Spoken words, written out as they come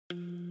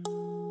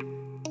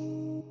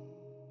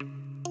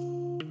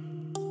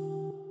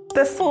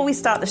Before we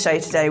start the show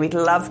today, we'd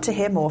love to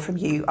hear more from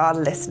you, our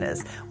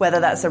listeners, whether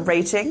that's a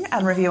rating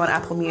and review on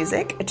Apple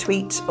Music, a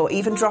tweet, or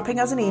even dropping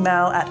us an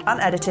email at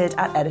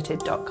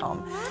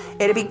unedited@edited.com.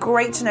 It'd be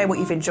great to know what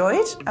you've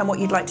enjoyed and what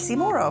you'd like to see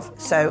more of,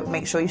 so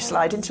make sure you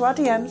slide into our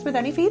DMs with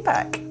any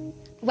feedback.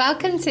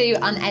 Welcome to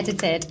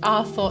Unedited,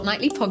 our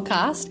fortnightly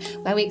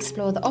podcast where we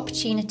explore the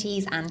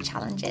opportunities and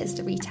challenges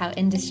the retail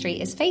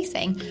industry is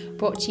facing,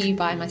 brought to you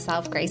by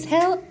myself, Grace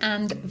Hill,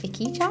 and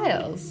Vicky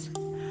Giles.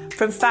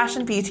 From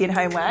fashion, beauty and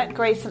homeware,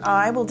 Grace and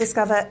I will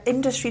discover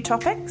industry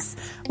topics.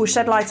 We'll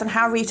shed light on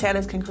how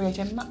retailers can create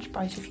a much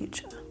brighter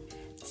future.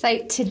 So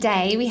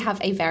today we have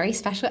a very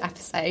special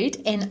episode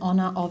in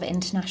honour of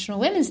International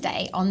Women's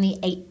Day on the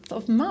 8th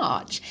of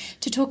March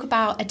to talk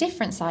about a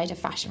different side of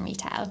fashion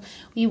retail.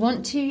 We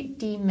want to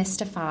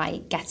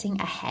demystify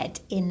getting ahead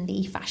in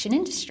the fashion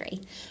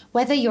industry.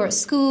 Whether you're at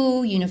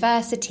school,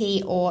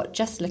 university or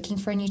just looking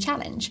for a new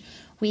challenge,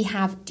 we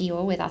have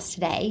Dior with us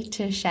today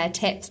to share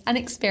tips and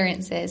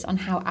experiences on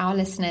how our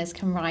listeners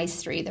can rise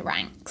through the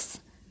ranks.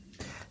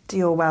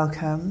 Dior,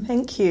 welcome.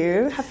 Thank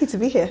you. Happy to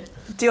be here.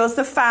 Dior's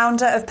the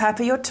founder of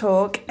Pepper Your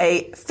Talk,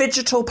 a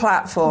phygital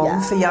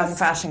platform for young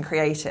fashion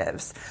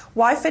creatives.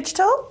 Why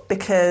phygital?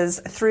 Because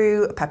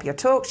through Pepper Your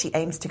Talk, she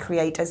aims to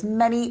create as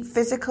many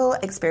physical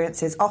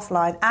experiences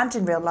offline and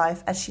in real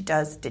life as she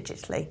does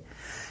digitally.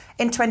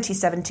 In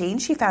 2017,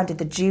 she founded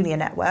the Junior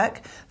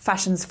Network,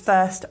 fashion's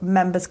first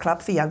members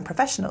club for young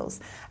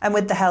professionals. And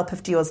with the help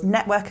of Dior's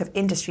network of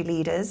industry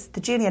leaders, the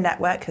Junior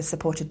Network has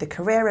supported the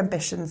career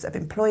ambitions of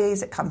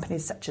employees at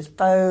companies such as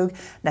Vogue,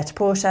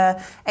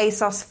 Net-a-Porter,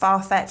 ASOS,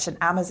 Farfetch and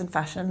Amazon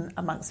Fashion,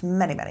 amongst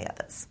many, many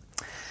others.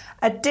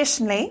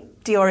 Additionally,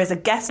 Dior is a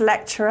guest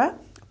lecturer,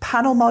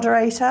 panel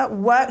moderator,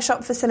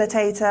 workshop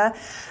facilitator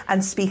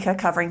and speaker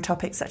covering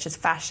topics such as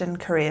fashion,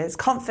 careers,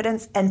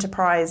 confidence,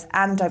 enterprise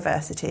and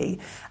diversity.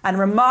 And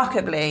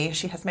remarkably,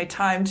 she has made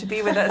time to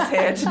be with us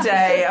here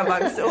today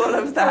amongst all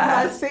of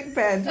that. From my sick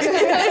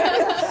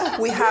bed.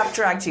 We have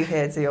dragged you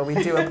here, Dior. We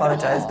do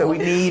apologise, but we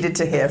needed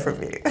to hear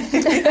from you.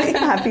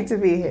 Happy to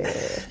be here.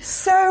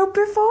 So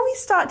before we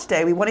start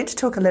today, we wanted to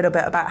talk a little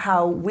bit about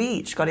how we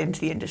each got into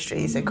the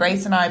industry. So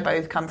Grace and I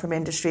both come from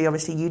industry.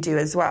 Obviously, you do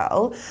as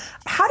well.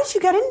 How did you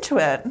get into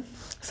it?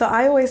 So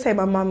I always say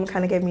my mum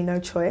kind of gave me no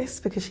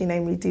choice because she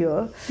named me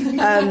Dior.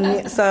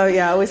 So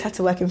yeah, I always had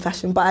to work in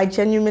fashion, but I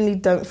genuinely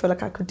don't feel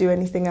like I could do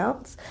anything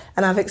else.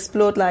 And I've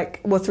explored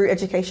through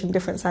education,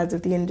 different sides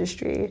of the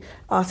industry,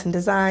 art and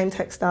design,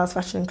 textiles,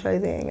 fashion and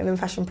clothing, and then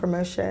fashion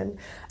promotion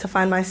to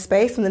find my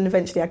space. And then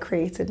eventually I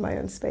created my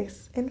own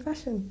space in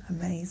fashion.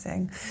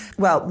 Amazing.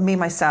 Well, me,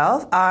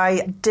 myself,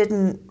 I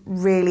didn't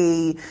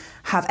really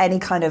have any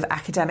kind of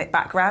academic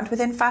background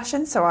within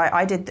fashion. So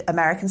I did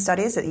American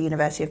studies at the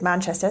University of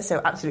Manchester, so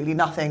absolutely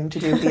nothing to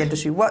do with the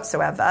industry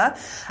whatsoever.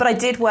 But I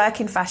did work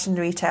in fashion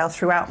retail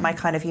throughout my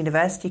kind of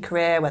university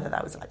career, whether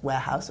that was like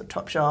Warehouse or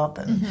Topshop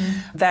and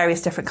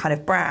various different kind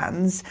of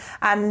brands.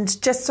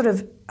 And just sort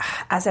of,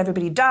 as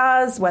everybody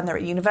does when they're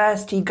at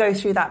university, go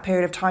through that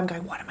period of time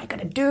going, what am I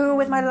going to do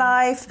with my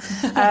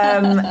life?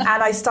 And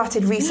I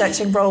started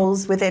researching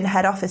roles within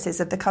head offices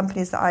of the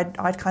companies that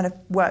I'd kind of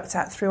worked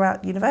at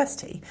throughout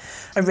university.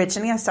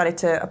 Originally, I started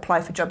to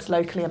apply for jobs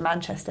locally in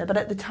Manchester, but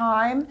at the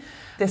time,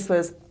 this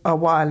was a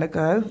while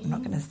ago, I'm not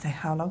going to say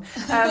how long,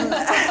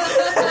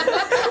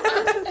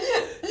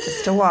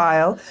 just a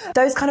while.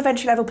 Those kind of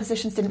entry-level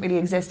positions didn't really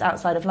exist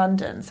outside of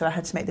London, so I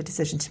had to make the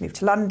decision to move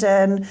to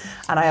London,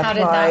 and I applied.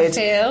 How did that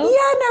feel?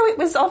 Yeah, no, it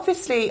was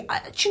obviously...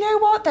 do you know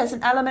what? There's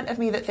an element of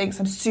me that thinks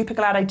I'm super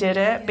glad I did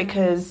it,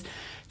 because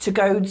to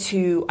go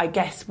to, I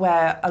guess,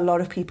 where a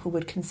lot of people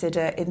would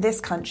consider in this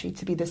country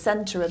to be the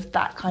centre of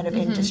that kind of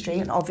industry,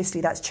 and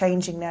obviously that's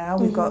changing now.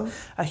 We've got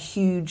a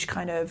huge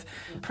kind of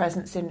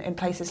presence in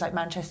places like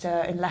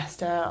Manchester, in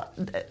Leicester,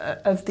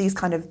 of these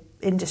kind of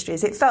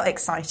industries. It felt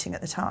exciting at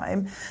the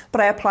time,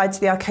 but I applied to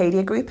the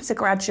Arcadia Group as a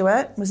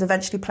graduate, was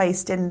eventually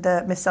placed in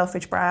the Miss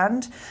Selfridge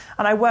brand,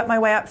 and I worked my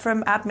way up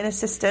from admin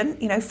assistant,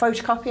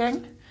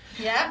 photocopying.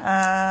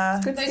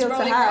 Yeah. Good those skill to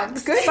rolling have.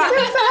 rocks.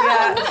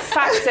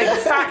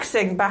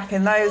 Faxing back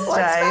in those What's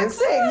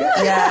days. faxing?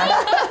 Yeah.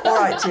 All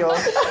right, Dior.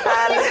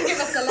 Give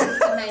us a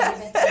lesson,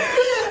 maybe.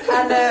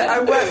 And I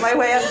worked my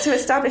way up to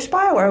established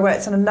buyer, where I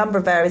worked on a number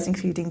of areas,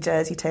 including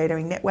jersey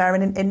tailoring, knitwear,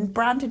 and in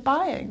branded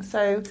buying.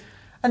 So,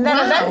 and then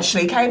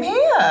eventually came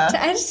here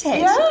to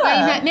Edited, yeah. where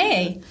you met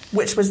me,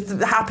 which was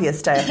the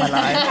happiest day of my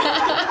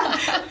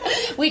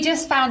life. We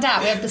just found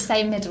out we have the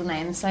same middle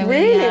name. So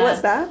Really?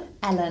 What's that?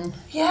 Ellen.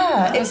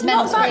 Yeah, it's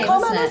not that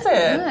common, is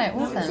it? No, it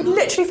wasn't. We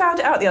literally found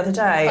it out the other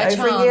day, By over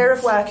chance. a year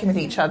of working with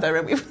each other,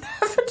 and we've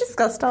never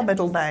discussed our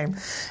middle name.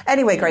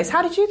 Anyway, Grace,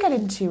 how did you get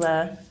into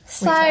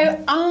So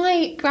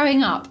I,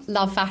 growing up,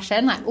 loved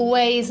fashion.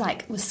 Always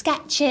was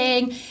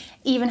sketching.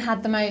 Even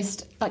had the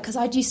most, because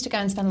I used to go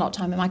and spend a lot of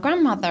time with my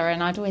grandmother,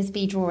 and I'd always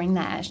be drawing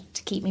there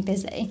to keep me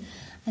busy.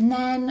 And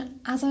then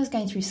as I was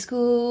going through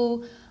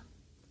school,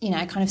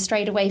 kind of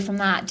strayed away from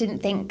that.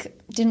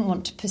 Didn't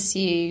want to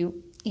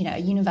pursue a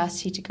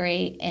university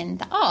degree in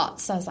the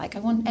arts. So I was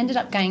ended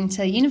up going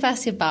to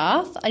University of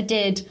Bath. I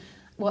did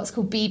what's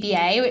called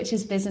BBA, which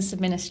is Business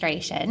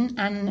Administration.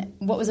 And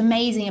what was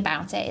amazing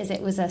about it is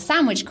it was a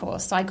sandwich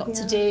course. So I got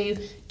to do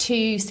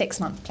 2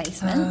 6-month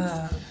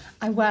placements.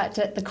 I worked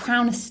at the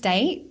Crown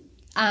Estate.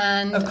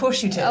 And of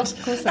course you did.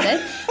 Of course I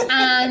did.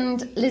 And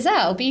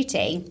Lizelle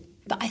Beauty.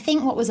 But I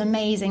think what was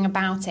amazing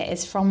about it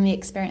is from the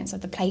experience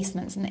of the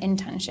placements and the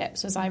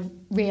internships was I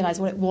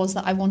realised what it was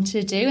that I wanted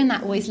to do, and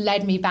that always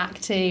led me back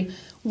to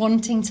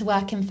wanting to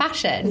work in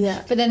fashion.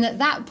 Yeah. But then at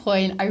that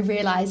point I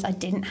realised I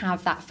didn't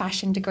have that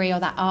fashion degree or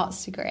that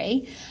arts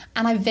degree,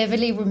 and I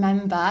vividly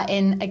remember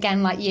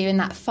again like you, in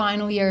that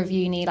final year of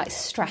uni, like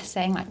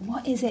stressing, like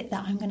what is it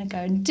that I'm going to go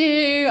and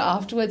do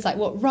afterwards, like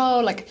what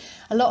role. Like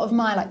a lot of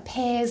my like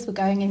peers were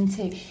going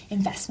into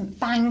investment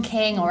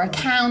banking or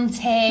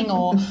accounting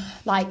or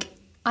like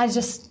I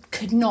just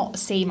could not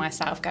see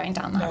myself going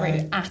down that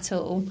route at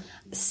all.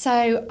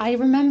 So I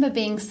remember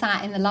being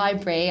sat in the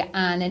library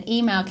and an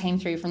email came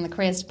through from the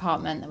careers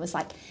department that was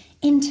like,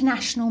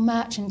 international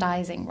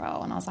merchandising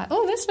role. And I was like,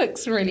 oh, this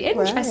looks really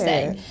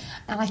interesting. Right.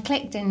 And I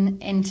clicked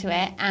into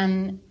it.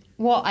 And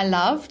what I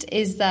loved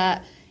is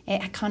that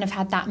it kind of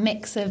had that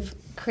mix of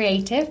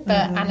creative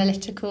but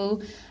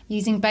analytical,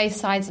 using both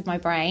sides of my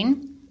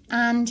brain.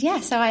 And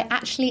so I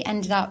actually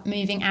ended up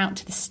moving out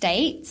to the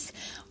States,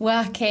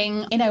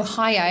 working in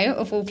Ohio,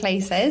 of all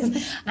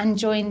places, and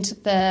joined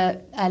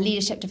the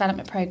leadership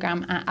development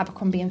program at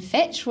Abercrombie &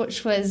 Fitch,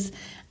 which was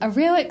a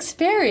real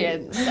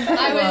experience. They've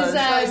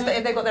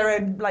got their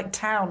own like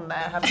town there,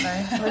 haven't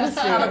they?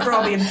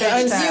 Abercrombie &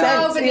 Fitch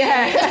town.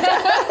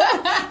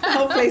 The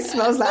whole place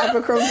smells like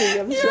Abercrombie,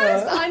 I'm sure.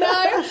 Yes, I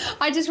know.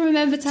 I just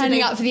remember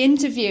turning up for the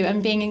interview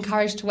and being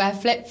encouraged to wear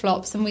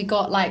flip-flops, and we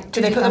got like...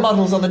 Did they put the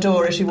models on the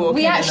door as you walk in?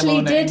 We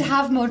actually did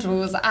have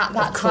models at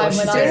that time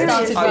when I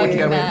started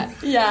working there.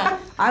 Yeah.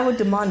 I would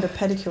demand a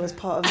pedicure as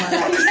part of my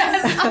life.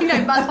 Yes, I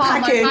know, that's part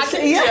of my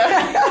package.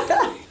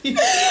 Yeah.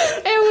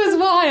 It was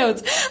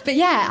wild. But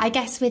I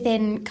guess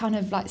within kind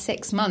of like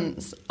 6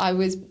 months, I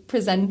was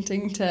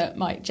presenting to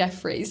Mike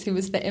Jeffries, who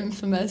was the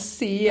infamous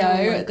CEO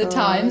at the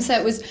time. So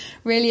it was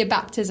really a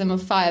baptism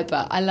of fire,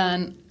 but I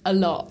learned a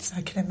lot.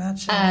 I can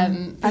imagine.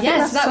 I think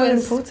that's so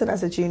important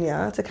as a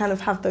junior to kind of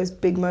have those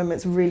big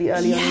moments really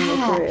early on in your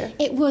career.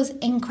 It was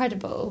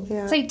incredible.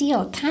 Yeah. So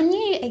Dior, can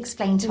you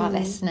explain to our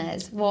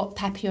listeners what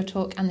Pepper Your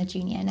Talk and the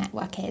Junior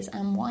Network is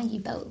and why you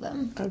built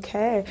them?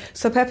 Okay.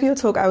 So Pepper Your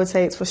Talk, I would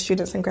say it's for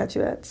students and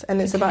graduates,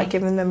 and it's about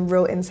giving them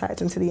real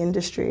insights into the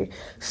industry.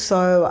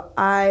 So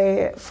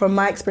from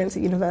my experience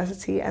at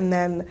university and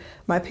then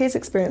my peers'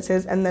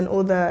 experiences and then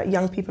all the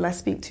young people I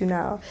speak to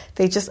now,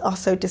 they just are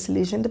so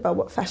disillusioned about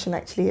what fashion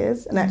actually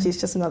is, and actually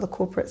it's just another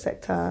corporate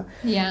sector.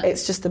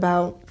 It's just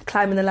about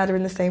climbing the ladder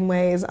in the same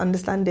ways,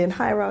 understanding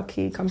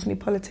hierarchy, company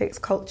politics,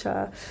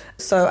 culture.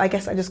 So I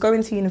guess I just go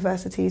into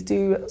universities,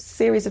 do a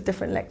series of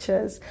different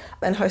lectures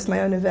and host my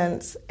own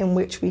events in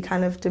which we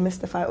kind of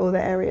demystify all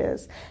the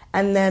areas,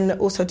 and then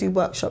also do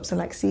workshops on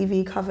like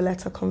CV, cover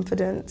letter,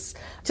 confidence,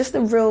 just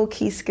the real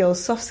key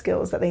skills, soft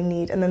skills that they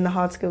need, and then the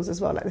hard skills as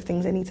well, like the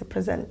things they need to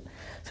present.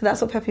 So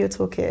that's what Pepper Your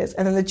Talk is.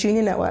 And then the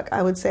Junior Network,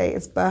 I would say,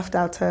 is birthed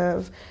out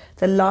of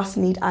the last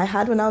need I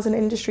had when I was in the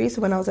industry.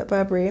 So when I was at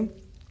Burberry,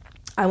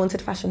 I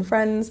wanted fashion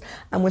friends.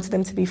 I wanted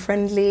them to be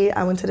friendly.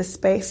 I wanted a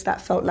space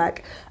that felt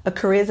like a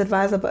careers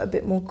advisor, but a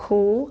bit more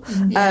cool.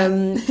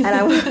 And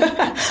I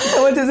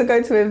wanted to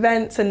go to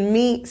events and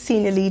meet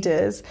senior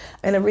leaders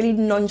in a really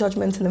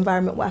non-judgmental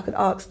environment where I could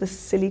ask the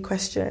silly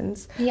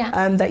questions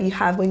that you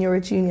have when you're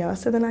a junior.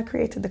 So then I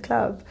created the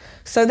club.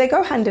 So they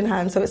go hand in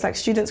hand. So it's like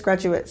students,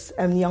 graduates,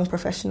 and young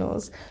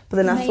professionals. But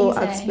then I thought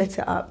I'd split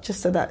it up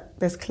just so that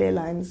there's clear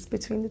lines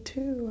between the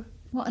two.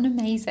 What an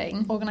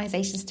amazing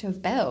organisations to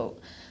have built.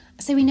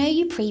 So we know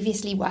you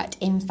previously worked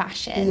in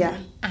fashion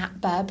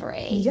at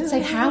Burberry. Yeah.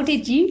 So how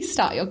did you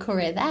start your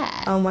career there?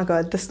 Oh my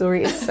God, the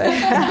story is so...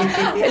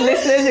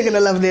 Listeners, you're going to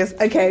love this.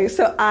 Okay,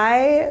 so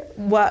I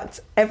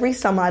worked... Every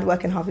summer I'd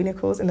work in Harvey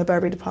Nichols in the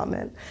Burberry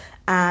department.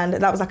 And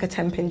that was like a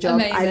 10-pin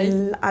job.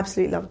 Amazing. I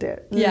absolutely loved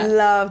it.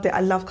 Loved it.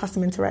 I love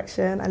customer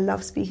interaction. I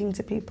love speaking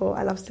to people.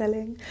 I love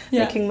selling,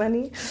 making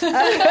money.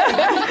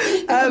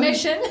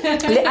 Commission? I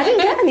didn't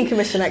get any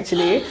commission,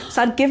 actually.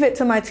 So I'd give it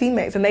to my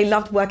teammates, and they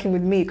loved working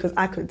with me because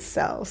I could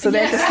sell. So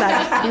they're just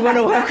like, you want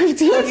to work with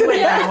Dior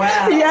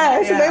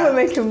today? So they were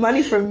making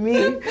money from me.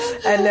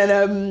 And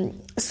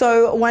then...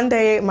 So one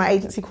day my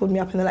agency called me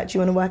up and they're like, do you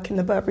want to work in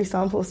the Burberry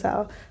sample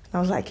cell? And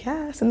I was like,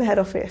 yes, in the head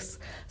office.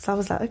 So I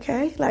was like,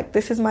 okay, like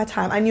this is my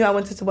time. I knew I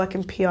wanted to work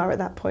in PR at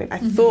that point. I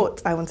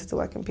thought I wanted to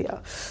work in PR.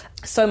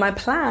 So my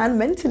plan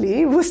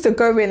mentally was to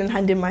go in and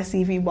hand in my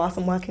CV whilst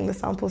I'm working the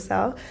sample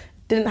cell.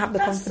 Didn't have the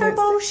confidence. That's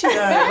so bullshit.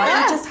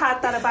 Like, you just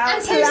had that about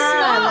you.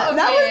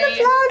 That was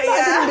the plan,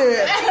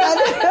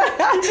 but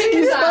I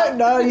didn't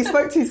do it. You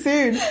spoke too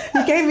soon.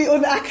 You gave me all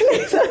the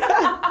accolades.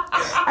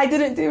 I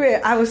didn't do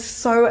it.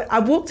 I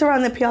walked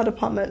around the PR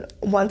department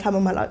one time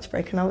on my lunch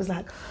break and I was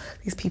like,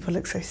 these people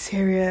look so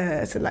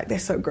serious and like they're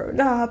so grown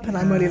up and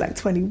I'm only like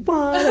 21,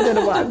 I don't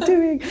know what I'm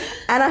doing.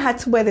 And I had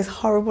to wear this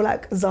horrible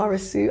like Zara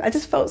suit. I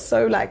just felt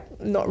so like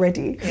not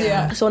ready.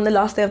 Yeah. So on the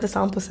last day of the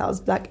sample sale, I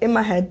was like in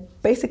my head,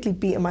 basically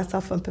beating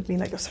myself up and being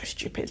like, you're so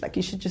stupid, like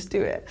you should just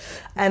do it.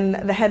 And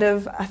the head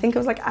of, I think it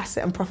was like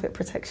asset and profit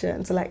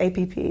protection, so like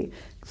APP,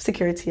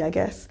 security, I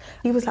guess.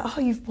 He was like,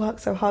 oh, you've worked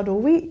so hard all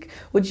week.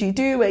 What do you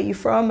do? Where are you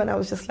from? And I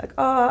was just like,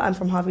 oh, I'm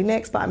from Harvey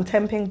Nicks, but I'm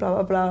temping, blah,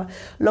 blah, blah.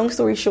 Long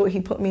story short, he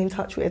put me in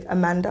touch with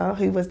Amanda,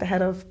 who was the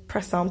head of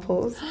press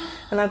samples.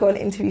 And I got an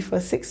interview for a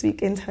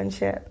 6-week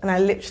internship. And I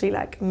literally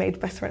like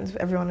made best friends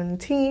with everyone on the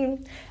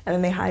team. And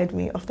then they hired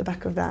me off the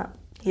back of that.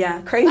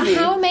 Yeah, crazy.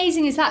 How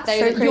amazing is that, though,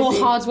 So that your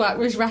crazy. hard work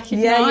was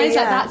recognised? Yeah. Like,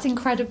 that's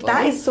incredible.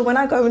 That is, so when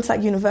I go into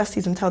like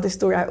universities and tell this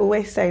story, I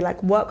always say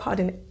like work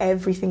hard in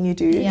everything you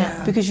do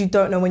because you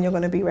don't know when you're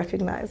going to be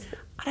recognised.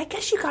 And I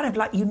guess you kind of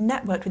like, you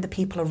networked with the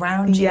people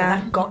around you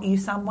and that got you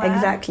somewhere.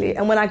 Exactly.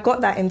 And when I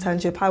got that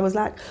internship, I was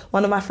like,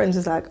 one of my friends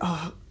was like,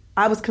 oh,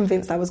 I was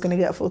convinced I was going to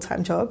get a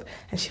full-time job.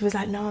 And she was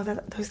like, no,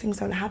 those things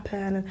don't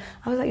happen. And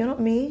I was like, you're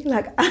not me.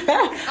 Like,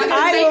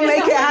 I will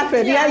make it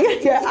happen.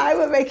 Yeah, I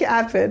will make it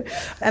happen.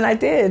 And I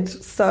did.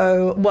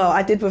 So, well,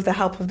 I did with the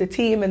help of the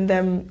team and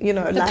them, you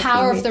know. The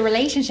power of the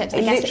relationships,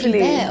 I guess, that you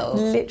built.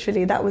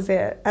 Literally, that was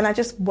it. And I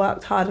just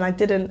worked hard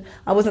and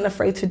I wasn't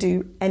afraid to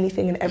do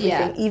anything and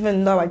everything,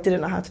 even though I didn't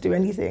know how to do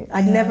anything.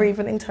 I'd never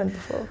even interned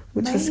before,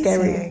 which was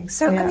scary.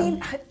 So, I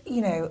mean,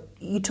 you know,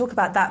 you talk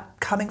about that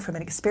coming from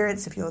an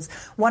experience of yours.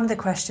 One of the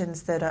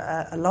questions that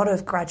a lot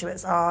of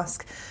graduates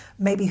ask,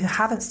 maybe who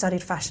haven't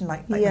studied fashion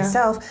like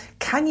yourself,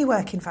 can you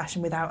work in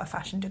fashion without a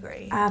fashion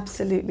degree?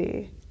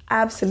 Absolutely.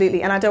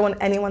 And I don't want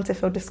anyone to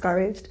feel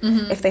discouraged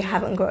if they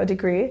haven't got a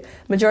degree.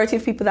 Majority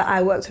of people that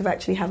I worked with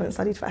actually haven't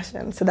studied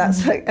fashion. So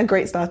that's like a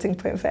great starting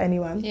point for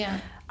anyone. Yeah.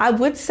 I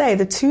would say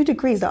the 2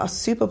 degrees that are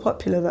super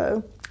popular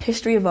though,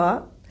 history of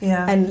art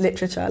and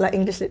literature, like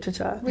English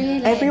literature.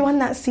 Really? Everyone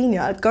that's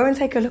senior, go and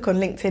take a look on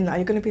LinkedIn now.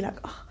 You're going to be like,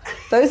 oh,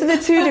 those are the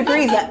 2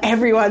 degrees that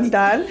everyone's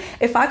done.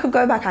 If I could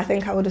go back, I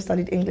think I would have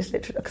studied English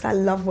literature because I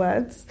love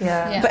words.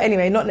 Yeah. But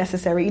anyway, not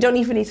necessary. You don't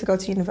even need to go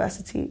to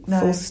university,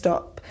 full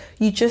stop.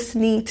 You just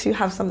need to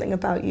have something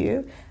about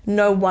you,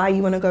 know why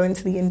you want to go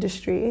into the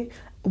industry,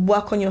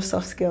 work on your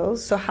soft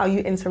skills, so how you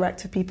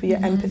interact with people,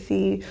 your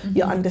empathy,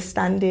 your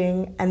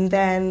understanding, and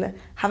then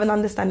have an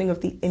understanding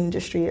of the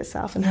industry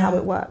itself and how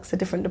it works, the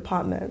different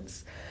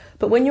departments.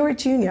 But when you're a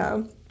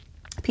junior,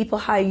 people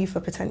hire you for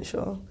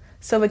potential.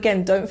 So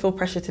again, don't feel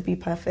pressure to be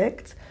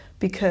perfect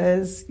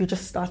because you're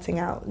just starting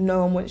out.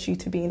 No one wants you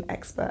to be an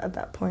expert at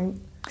that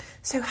point.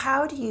 So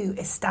how do you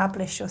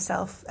establish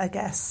yourself, I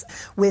guess,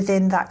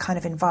 within that kind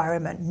of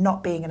environment,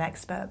 not being an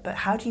expert, but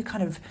how do you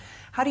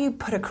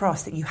put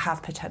across that you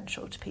have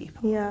potential to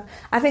people? Yeah,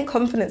 I think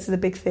confidence is a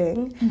big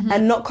thing,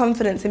 and not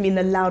confidence in being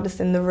the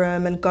loudest in the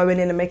room and going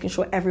in and making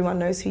sure everyone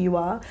knows who you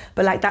are,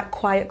 but like that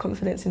quiet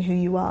confidence in who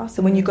you are.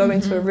 So when you go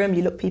into a room,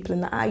 you look people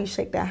in the eye, you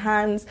shake their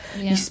hands,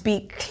 you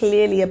speak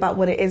clearly about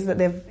what it is that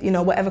they've, you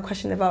know, whatever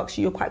question they've asked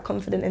you, you're quite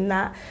confident in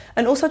that.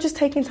 And also just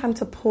taking time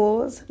to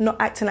pause, not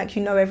acting like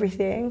you know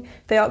everything.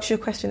 If they ask you a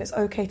question, it's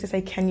okay to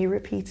say, can you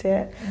repeat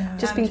it?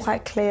 Just being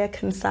quite clear,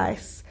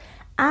 concise.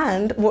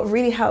 And what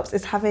really helps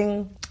is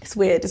having, it's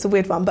a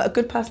weird one, but a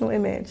good personal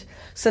image.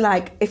 So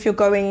like if you're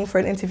going for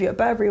an interview at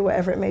Burberry or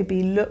whatever it may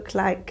be, look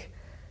like,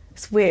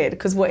 it's weird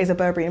because what is a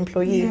Burberry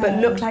employee? But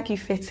look like you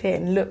fit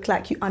in, look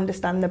like you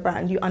understand the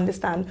brand, you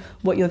understand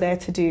what you're there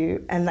to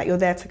do and that you're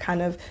there to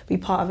kind of be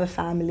part of a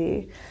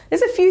family.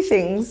 There's a few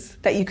things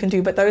that you can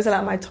do, but those are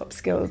like my top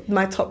skills,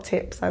 my top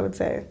tips, I would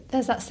say.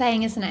 There's that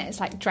saying, isn't it?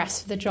 It's like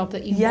dress for the job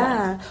that you want.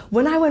 Yeah.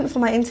 When I went for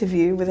my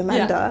interview with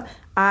Amanda,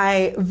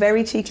 I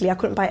very cheekily, I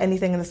couldn't buy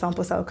anything in the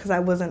sample cell because I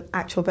wasn't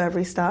actual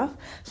Burberry staff.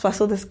 So I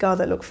saw this girl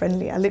that looked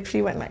friendly. I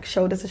literally went like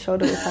shoulder to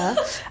shoulder with her.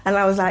 And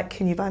I was like,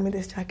 can you buy me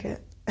this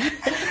jacket?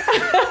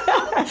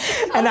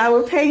 And I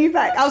will pay you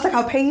back. I was like,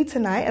 I'll pay you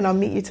tonight and I'll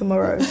meet you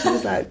tomorrow. She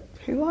was like,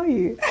 who are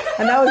you?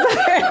 And I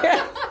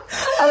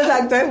was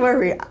like, don't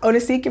worry.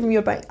 Honestly, give me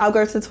your bank. I'll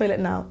go to the toilet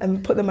now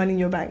and put the money in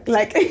your bank.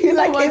 Like, it's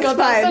God, fine.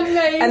 that's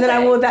amazing. And then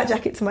I wore that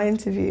jacket to my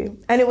interview.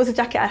 And it was a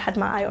jacket I had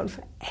my eye on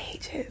for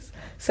ages.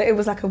 So it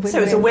was like a win-win. So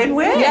it was a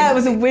win-win? Yeah, it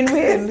was a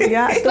win-win.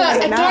 Yeah, I still have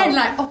But it now. again,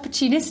 like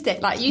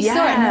opportunistic. Like you saw it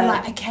and you're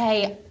like,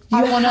 okay,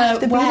 I want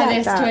to wear like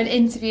this that. to an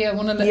interview. I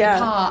want to look the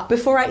part.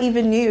 Before I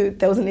even knew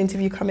there was an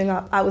interview coming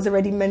up, I was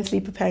already mentally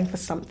preparing for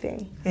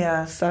something.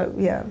 Yeah. So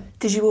yeah.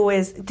 Did you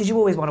always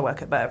want to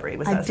work at Burberry?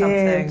 Was that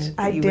something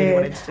that you really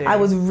wanted to do? I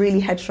was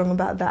really headstrong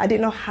about that. I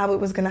didn't know how it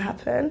was going to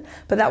happen,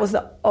 but that was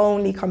the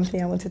only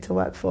company I wanted to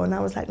work for, and I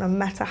was like, no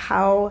matter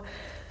how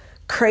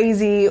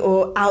crazy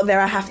or out there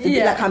I have to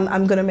be, like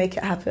I'm going to make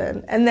it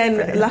happen. And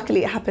then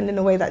luckily it happened in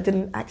a way that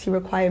didn't actually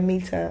require me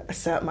to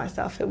assert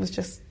myself. It was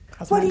just,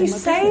 well, you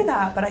say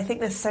that, but I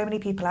think there's so many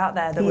people out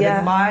there that would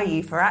admire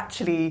you for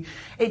actually.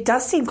 It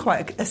does seem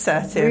quite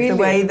assertive,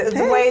 really?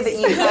 the way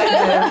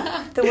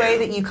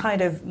that you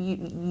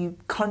you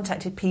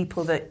contacted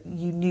people that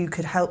you knew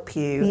could help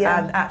you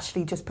and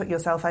actually just put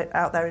yourself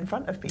out there in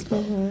front of people.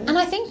 And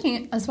I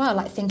think as well,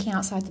 like thinking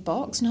outside the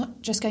box,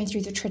 not just going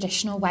through the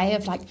traditional way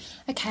of like,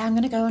 okay, I'm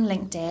going to go on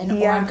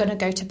LinkedIn or I'm going to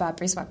go to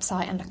Burberry's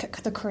website and look at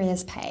the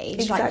careers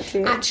page.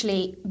 Exactly. Like,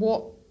 actually,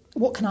 what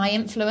what can I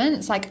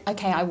influence? Like,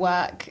 okay, I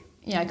work...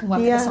 I can work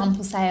at the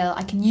sample sale.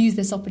 I can use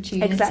this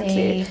opportunity.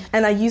 Exactly.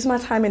 And I use my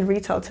time in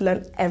retail to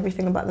learn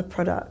everything about the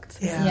product.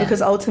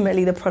 Because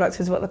ultimately the product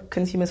is what the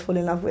consumers fall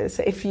in love with.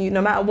 So if you,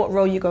 no matter what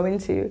role you go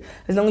into,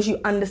 as long as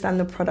you understand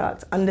the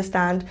product,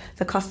 understand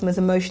the customer's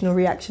emotional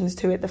reactions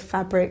to it, the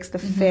fabrics, the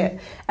fit,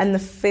 and the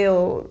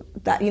feel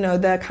that,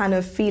 the kind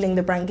of feeling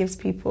the brand gives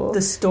people.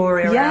 The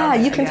story around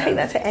it. You can take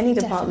that to any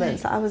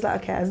department. So I was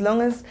like, okay, as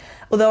long as...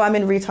 Although I'm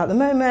in retail at the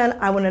moment,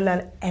 I want to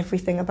learn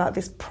everything about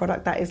this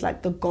product that is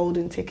like the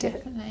golden ticket.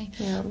 Definitely.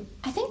 Yeah.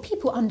 I think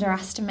people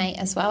underestimate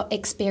as well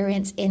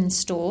experience in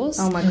stores.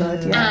 Oh my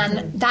God, yeah.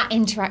 And that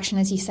interaction,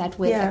 as you said,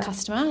 with a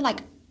customer.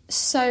 Like,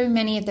 so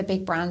many of the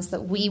big brands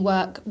that we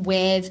work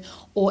with,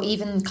 or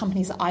even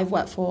companies that I've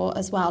worked for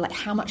as well, like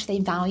how much they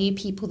value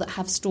people that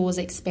have stores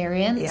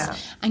experience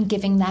and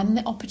giving them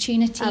the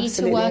opportunity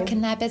to work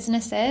in their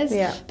businesses.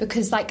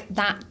 Because like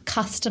that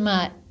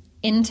customer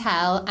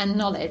intel and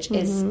knowledge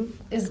is gold.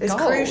 It's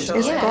crucial.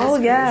 It's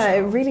gold,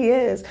 it really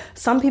is.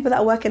 Some people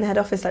that work in the head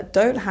office that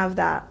don't have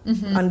that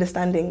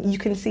understanding, you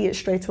can see it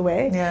straight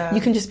away.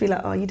 You can just be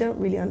like, oh, you don't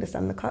really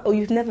understand the or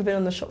you've never been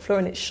on the shop floor,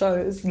 and it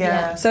shows.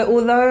 So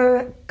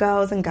although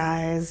girls and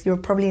guys, you're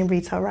probably in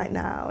retail right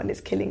now and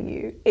it's killing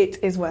you,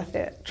 it is worth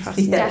it. Trust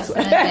me.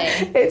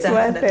 Definitely. It's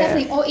worth it.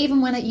 Definitely. Or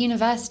even when at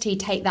university,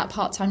 take that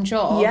part-time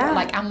job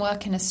and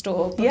work in a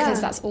store, because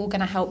that's all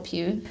going to help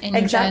you in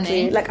your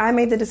journey. Like I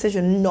made the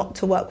decision not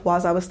to work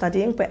whilst I was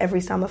studying, but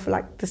every summer for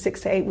like the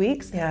 6 to 8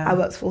 weeks, I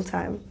worked full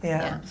time.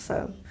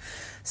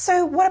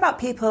 So what about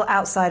people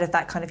outside of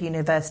that kind of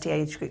university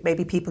age group,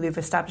 maybe people who've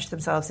established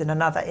themselves in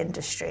another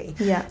industry?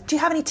 Do you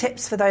have any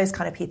tips for those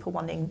kind of people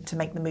wanting to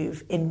make the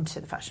move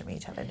into the fashion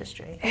retail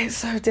industry? It's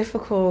so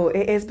difficult.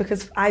 It is,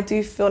 because I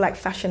do feel like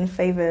fashion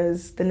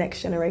favours the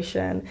next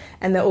generation,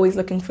 and they're always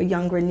looking for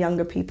younger and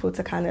younger people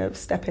to kind of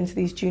step into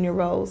these junior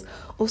roles.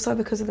 Also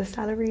because of the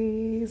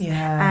salaries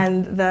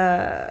and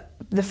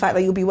the fact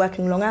that you'll be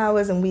working long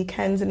hours and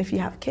weekends, and if you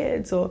have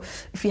kids or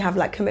if you have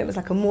like commitments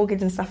like a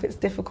mortgage and stuff, it's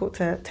difficult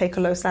to take a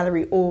low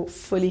salary or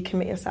fully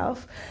commit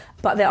yourself.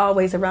 But there are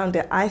ways around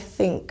it. I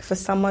think for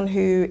someone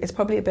who is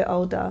probably a bit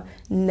older,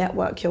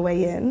 network your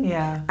way in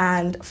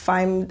and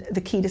find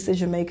the key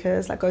decision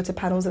makers, like go to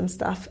panels and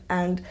stuff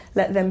and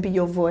let them be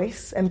your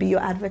voice and be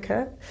your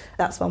advocate.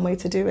 That's one way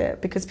to do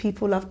it, because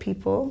people love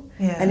people.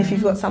 And if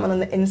you've got someone on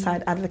the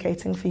inside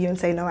advocating for you and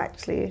say, no,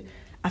 actually,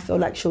 I feel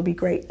like she'll be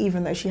great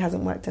even though she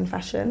hasn't worked in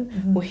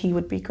fashion, or he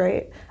would be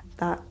great,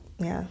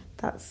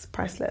 that's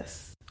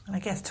priceless. And I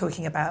guess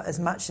talking about as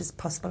much as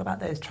possible about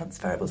those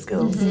transferable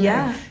skills.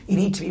 You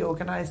need to be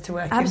organised to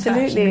work in fashion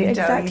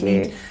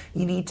retail.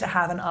 You need to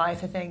have an eye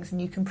for things,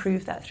 and you can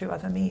prove that through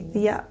other means.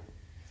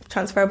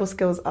 Transferable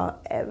skills are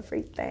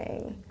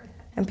everything.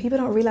 And people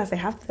don't realise they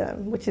have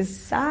them, which is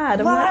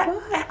sad.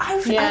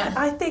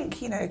 I think,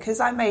 because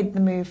I made the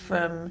move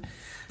from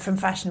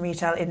fashion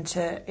retail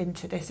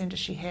into this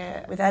industry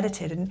here with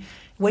Edited, and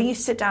when you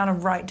sit down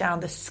and write down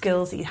the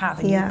skills that you have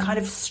and you kind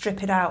of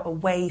strip it out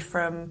away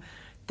from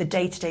the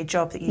day-to-day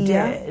job that you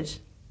did,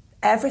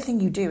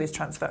 everything you do is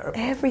transferable.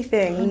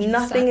 Everything. 100%.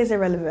 Nothing is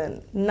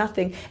irrelevant.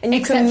 Nothing. And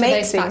you except can for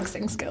make those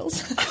faxing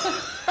skills.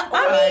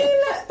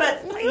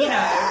 But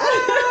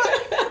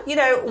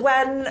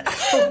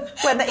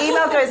when the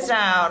email goes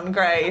down,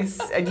 Grace,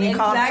 and you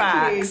can't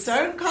fax,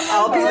 don't come.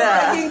 I'll be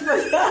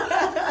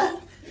there.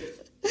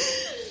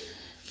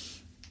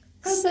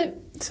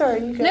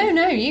 Sorry, you go.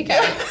 No, you go.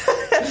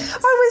 I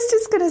was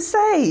just going to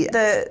say,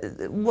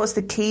 what's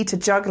the key to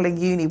juggling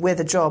uni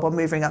with a job or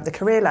moving up the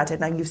career ladder?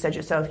 Now, you've said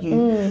yourself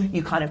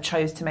you kind of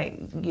chose to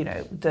make,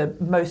 the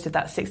most of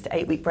that 6 to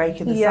 8 week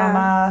break in the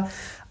summer.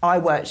 I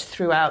worked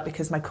throughout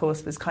because my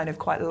course was kind of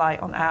quite light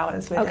on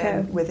hours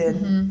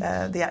within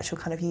the actual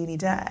kind of uni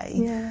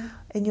day.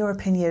 In your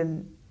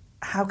opinion,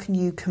 how can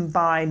you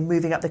combine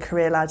moving up the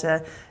career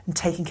ladder and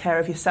taking care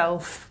of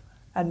yourself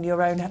and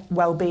your own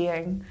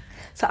well-being?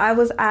 So I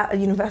was at a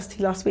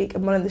university last week,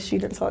 and one of the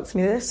students asked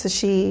me this. So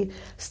she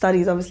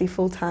studies obviously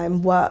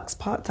full-time, works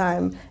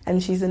part-time,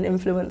 and she's an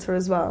influencer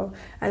as well.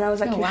 And I was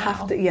like,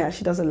 have to,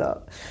 she does a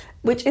lot.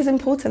 Which is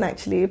important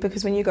actually,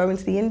 because when you go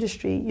into the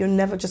industry, you're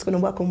never just going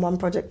to work on one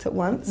project at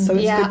once. So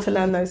it's good to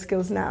learn those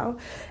skills now.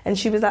 And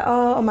she was like,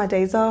 on my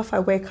days off, I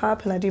wake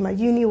up and I do my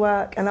uni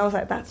work. And I was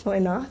like, that's not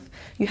enough.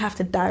 You have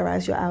to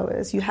diarise your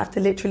hours. You have to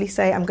literally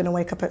say, I'm going to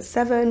wake up at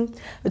 7,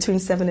 between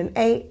 7 and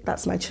 8,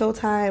 that's my chill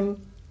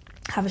time.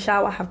 Have a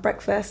shower, have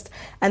breakfast,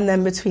 and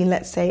then between,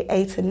 let's say,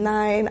 8 and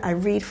 9, I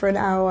read for an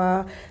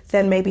hour,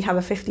 then maybe have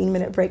a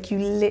 15-minute break. You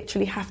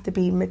literally have to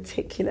be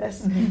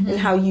meticulous in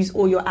how you use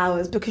all your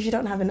hours, because you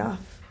don't have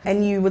enough.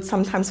 And you would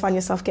sometimes find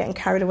yourself getting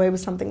carried away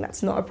with something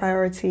that's not a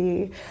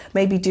priority.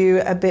 Maybe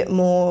do a bit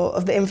more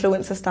of the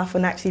influencer stuff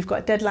when actually you've got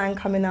a deadline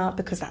coming up,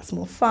 because that's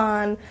more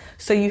fun.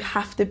 So you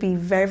have to be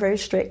very, very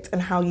strict in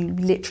how you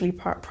literally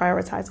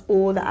prioritise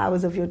all the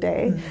hours of your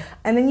day.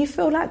 And then you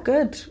feel like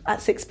good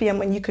at 6 p.m.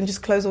 when you can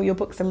just close all your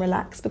books and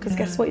relax, because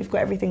guess what? You've got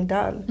everything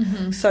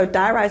done. So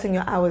diarising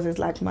your hours is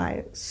like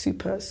my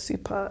super,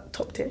 super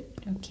top tip.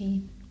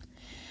 Okay.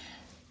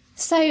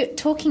 So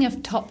talking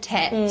of top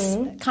tips,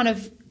 kind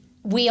of,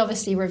 we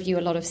obviously review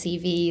a lot of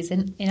CVs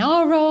in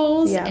our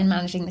roles, in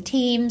managing the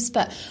teams,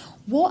 but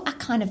what are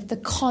kind of the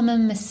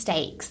common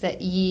mistakes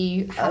that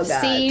you have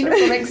seen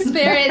from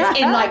experience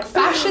in like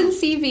fashion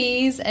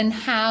CVs, and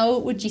how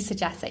would you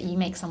suggest that you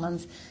make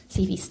someone's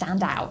CV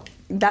stand out?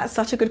 That's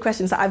such a good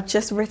question. So I've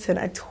just written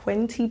a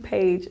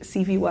 20-page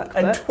CV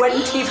workbook.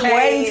 20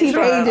 pages.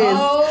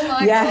 Oh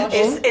my gosh.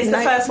 Is the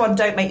first one,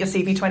 don't make your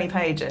CV 20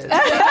 pages?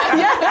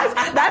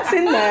 That's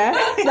in there.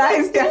 That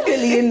is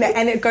definitely in there.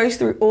 And it goes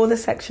through all the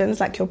sections,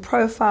 like your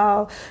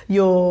profile,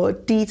 your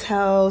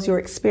details, your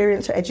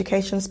experience, your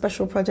education,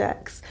 special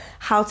projects,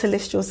 how to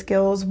list your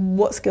skills,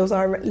 what skills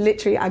are...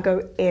 Literally, I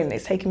go in.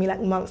 It's taken me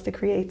like months to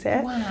create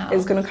it. Wow.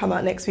 It's going to come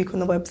out next week on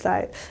the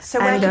website. So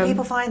where can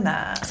people find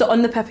that? So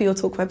on the Pepper Your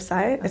Talk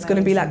website. It's going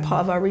to be like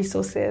part of our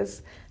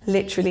resources,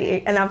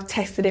 literally. And I've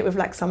tested it with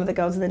like some of the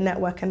girls in the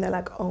network, and they're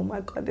like, oh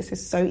my God, this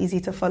is so easy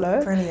to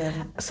follow.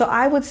 Brilliant. So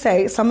I would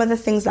say some of the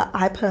things that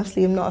I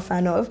personally am not a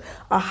fan of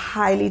are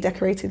highly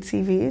decorated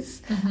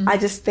CVs. I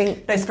just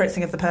think... No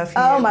spritzing of the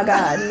perfume. Oh my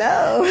God,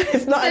 no.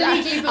 It's not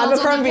like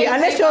Abercrombie.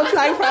 Unless you're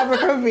applying for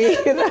Abercrombie,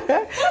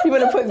 you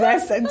want to put their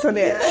scent on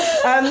it.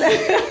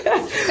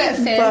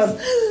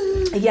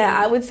 Yeah,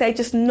 I would say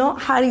just not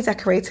highly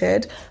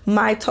decorated.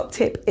 My top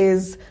tip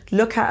is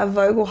look at a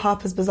Vogue or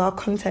Harper's Bazaar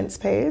contents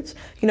page.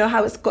 You know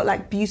how it's got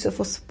like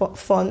beautiful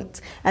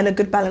font and a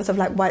good balance of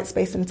like white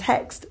space and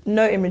text.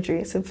 No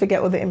imagery, so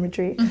forget all the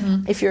imagery.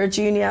 If you're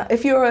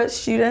a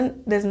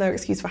student, there's no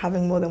excuse for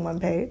having more than one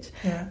page.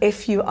 Yeah.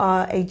 If you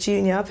are a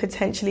junior,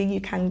 potentially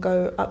you can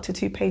go up to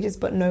 2 pages,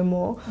 but no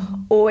more.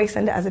 Always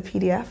send it as a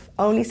PDF.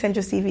 Only send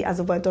your CV as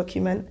a Word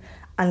document,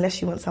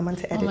 unless you want someone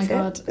to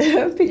edit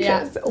it.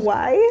 Because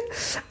why?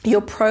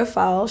 Your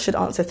profile should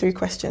answer 3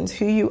 questions.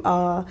 Who you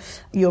are,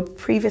 your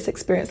previous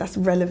experience that's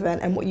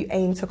relevant, and what you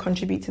aim to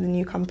contribute to the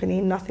new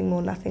company. Nothing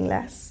more, nothing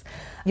less.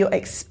 Your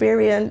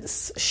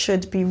experience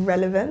should be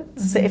relevant.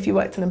 So if you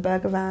worked in a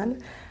burger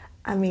van,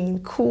 I mean,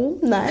 cool,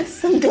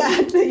 nice. I'm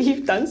glad that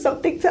you've done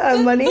something to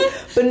earn money,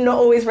 but not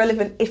always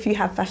relevant if you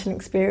have fashion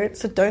experience.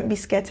 So don't be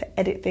scared to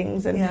edit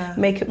things and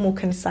make it more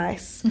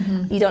concise.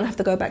 You don't have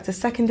to go back to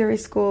secondary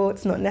school.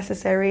 It's not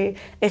necessary.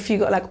 If you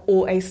got like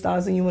all A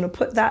stars and you want to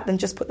put that, then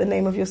just put the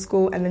name of your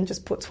school and then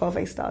just put 12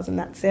 A stars and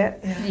that's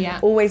it.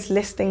 Always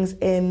list things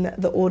in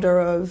the order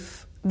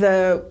of...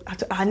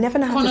 I never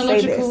know how to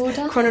say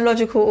this.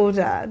 Chronological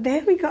order.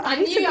 There we go. I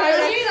know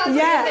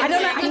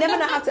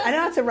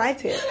how to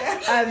write it.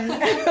 I don't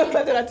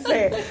know how to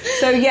say it.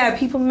 So yeah,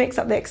 people mix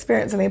up their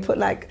experience and they put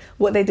like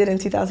what they did in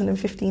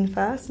 2015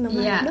 first, and I'm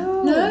like,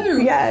 no.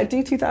 Yeah,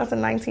 do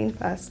 2019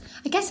 first.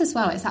 I guess as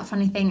well, it's that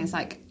funny thing. It's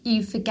like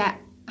you forget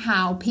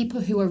how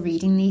people who are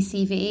reading these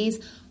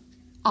CVs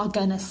are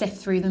going to sift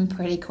through them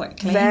pretty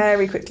quickly.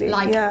 Very quickly,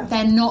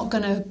 they're not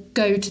going to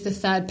go to the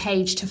 3rd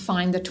page to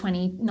find the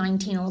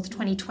 2019 or the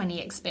 2020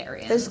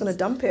 experience. They're just going to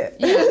dump it.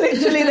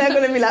 Literally, they're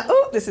going to be like,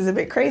 oh, this is a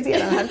bit crazy, I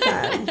don't have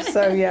time.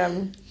 So, yeah.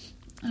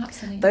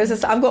 Absolutely.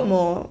 I've got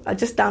more. I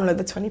just download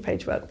the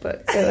 20-page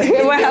workbook.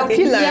 It will help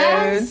you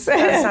loads.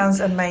 That sounds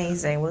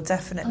amazing. We'll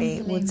definitely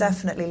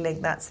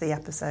link that to the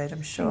episode,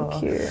 I'm sure.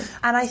 Thank you.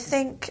 And I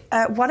think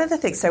one of the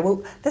things,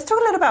 let's talk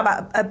a little bit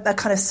about a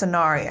kind of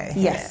scenario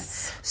here.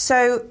 Yes.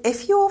 So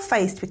if you're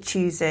faced with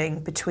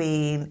choosing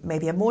between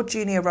maybe a more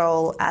junior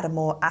role at a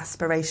more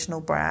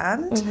aspirational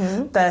brand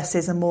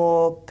versus a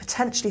more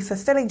potentially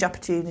fulfilling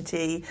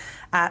opportunity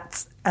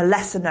at a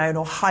lesser known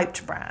or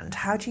hyped brand,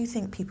 how do you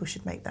think people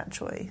should make that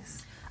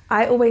choice?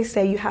 I always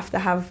say you have to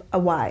have a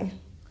why.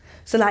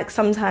 So like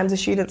sometimes the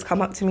students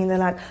come up to me and they're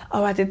like,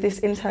 oh, I did this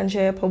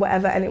internship or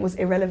whatever and it was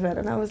irrelevant.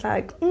 And I was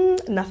like,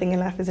 nothing in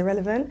life is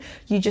irrelevant.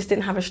 You just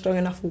didn't have a strong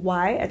enough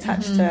why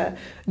attached to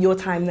your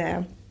time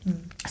there.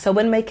 So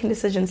when making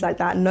decisions like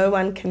that, no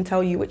one can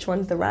tell you which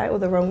one's the right or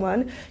the wrong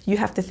one. You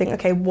have to think,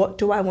 okay, what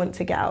do I want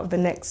to get out of the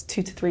next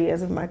 2 to 3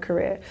 years of my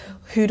career?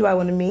 Who do I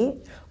want to meet?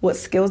 What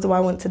skills do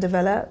I want to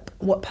develop?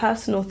 What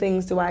personal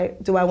things do I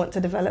want to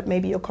develop?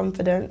 Maybe your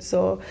confidence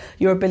or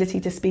your ability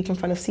to speak in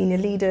front of senior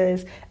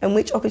leaders, and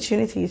which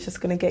opportunity is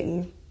just going to get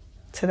you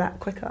to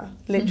that quicker.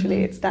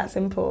 Literally, it's that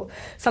simple.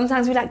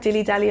 Sometimes we like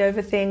dilly-dally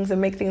over things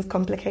and make things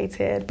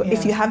complicated, but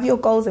if you have your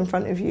goals in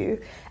front of you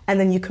and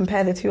then you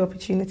compare the 2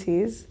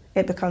 opportunities,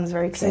 it becomes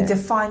very clear. So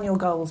define your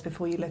goals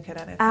before you look at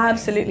anything.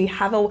 Absolutely.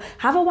 Have a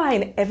why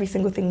in every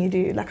single thing you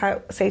do. Like I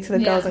say to the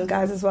girls and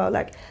guys as well,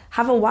 like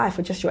have a why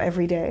for just your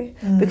everyday,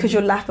 because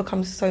your life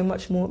becomes so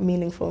much more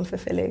meaningful and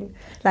fulfilling.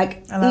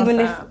 Like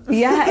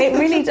it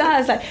really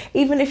does. Like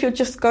even if you're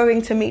just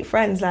going to meet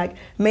friends, like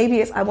maybe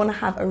it's I want to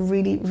have a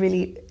really,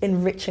 really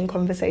enriching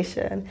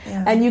conversation.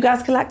 And you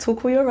guys can like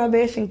talk all your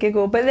rubbish and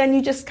giggle, but then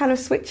you just kind of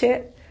switch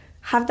it.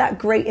 Have that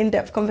great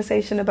in-depth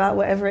conversation about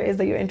whatever it is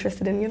that you're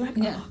interested in. You're like,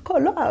 I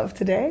got a lot out of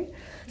today.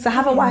 So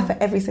have a why for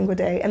every single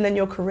day, and then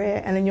your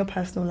career, and then your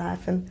personal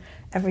life, and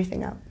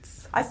everything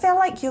else. I feel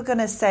like you're going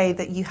to say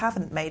that you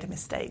haven't made a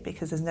mistake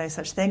because there's no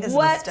such thing as a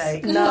What?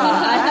 mistake. No,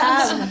 I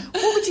have.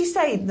 What would you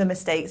say the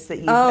mistakes that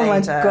you've made Oh my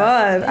are?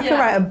 God, I could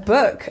write a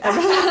book.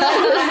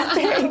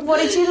 What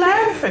did you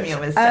learn from your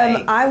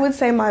mistakes? I would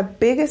say my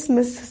biggest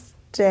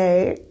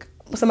mistake,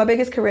 so my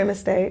biggest career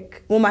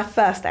mistake, well, my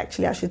first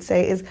actually, I should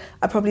say, is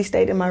I probably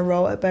stayed in my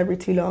role at Burberry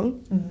too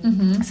long.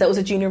 Mm-hmm. So it was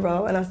a junior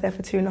role and I was there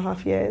for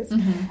 2.5 years.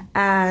 Mm-hmm.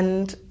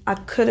 And I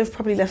could have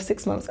probably left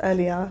 6 months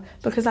earlier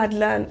because I'd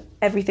learned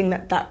everything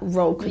that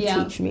role could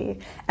teach me.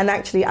 And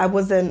actually, I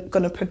wasn't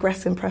going to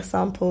progress in press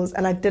samples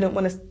and I didn't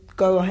want to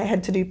go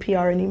ahead to do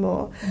PR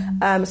anymore.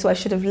 So I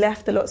should have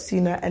left a lot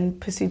sooner and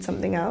pursued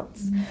something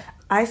else.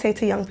 I say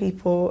to young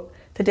people,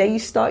 the day you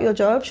start your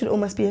job should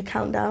almost be a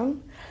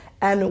countdown.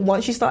 And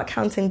once you start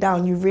counting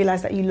down, you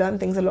realise that you learn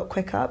things a lot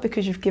quicker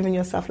because you've given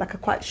yourself like a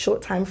quite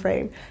short time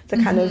frame to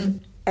kind of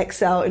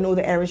excel in all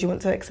the areas you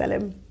want to excel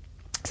in.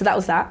 So that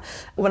was that.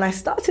 When I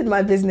started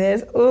my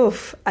business,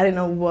 I didn't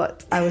know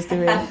what I was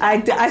doing.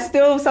 I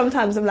still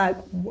sometimes I'm like,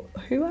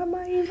 who am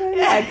I even?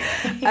 Like,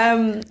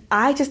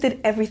 I just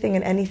did everything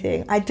and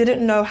anything. I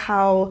didn't know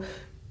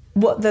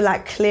what the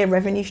like clear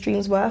revenue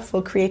streams were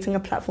for creating a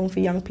platform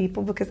for young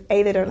people because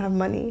A, they don't have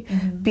money.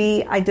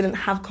 B, I didn't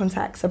have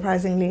contacts,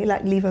 surprisingly.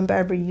 Like leaving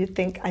Burberry, you'd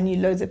think I knew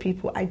loads of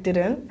people. I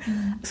didn't.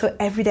 So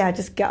every day I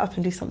just get up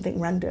and do something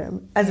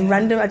random.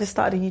 Random, I just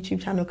started a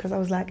YouTube channel because I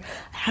was like,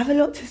 I have a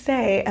lot to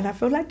say and I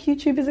feel like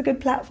YouTube is a good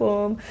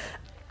platform.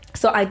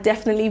 So I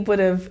definitely would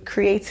have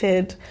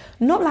created,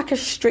 not like a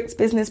strict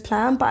business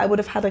plan, but I would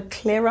have had a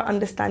clearer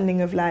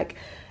understanding of like,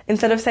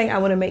 instead of saying I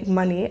want to make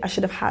money, I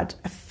should have had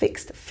a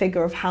fixed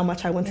figure of how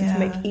much I wanted to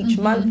make each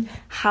month,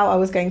 how I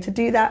was going to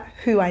do that,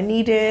 who I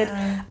needed.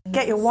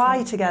 Get your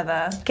why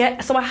together.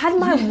 So I had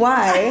my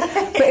why,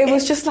 but it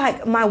was just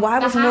like, my why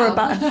was more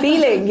about a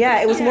feeling.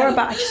 It was more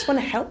about, I just want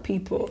to help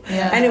people.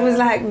 And it was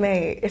like,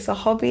 mate, it's a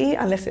hobby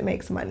unless it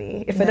makes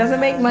money. If it doesn't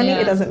make money,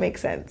 it doesn't make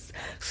sense.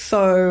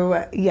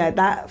 So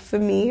that for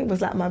me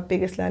was like my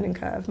biggest learning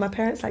curve. My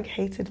parents like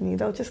hated me.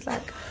 They were just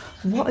like,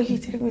 what are you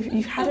doing?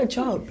 You've had a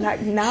job.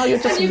 Like now you're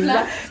just...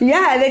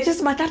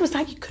 my dad was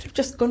like, you could have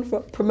just gone for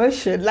a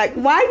promotion. Like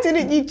why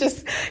didn't you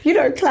just,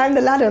 climb the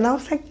ladder? And I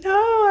was like, no,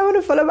 I want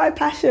to follow my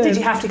passion. Did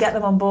you have to get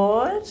them on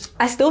board?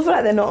 I still feel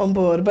like they're not on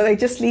board, but they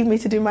just leave me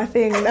to do my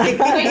thing. Wait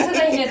till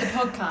they hear the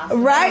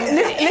podcast. Right?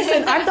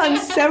 Listen, I've done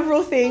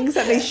several things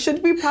that they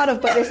should be proud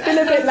of, but they're still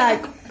a bit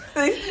like,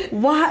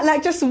 why?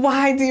 Like, just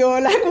why,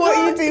 Dior? Like, what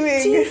are you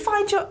doing? Do you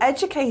find you're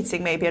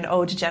educating maybe an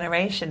older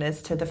generation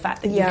as to the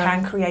fact that you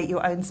can create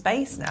your own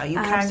space now? You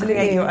can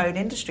create your own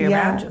industry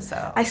around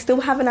yourself. I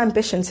still have an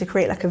ambition to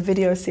create like a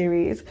video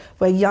series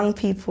where young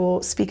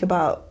people speak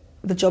about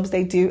the jobs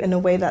they do in a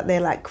way that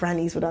their like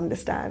grannies would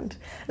understand.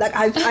 Like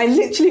I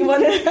literally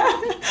want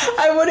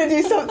to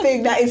do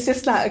something that is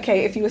just like,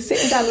 okay, if you were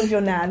sitting down with your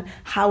nan,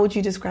 how would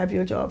you describe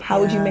your job? How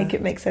would you make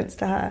it make sense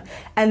to her?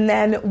 And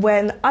then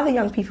when other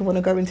young people want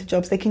to go into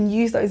jobs, they can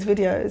use those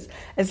videos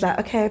as like,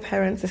 okay,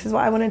 parents, this is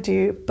what I want to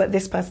do, but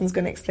this person's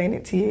going to explain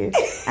it to you.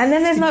 And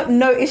then there's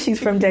no issues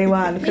from day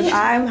one because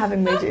I'm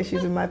having major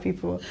issues with my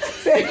people.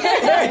 Seriously.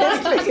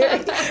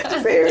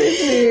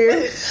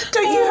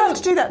 Don't you have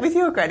to do that with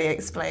your granny?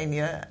 Explain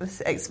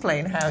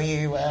how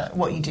you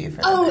what you do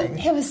for a living.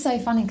 It was so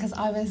funny because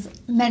I was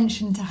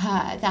mentioned to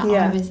her that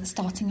I was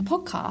starting a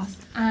podcast,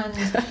 and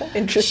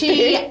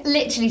interesting.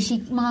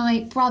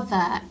 My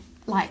brother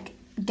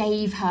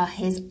gave her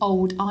his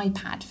old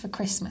iPad for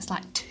Christmas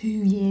 2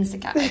 years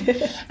ago,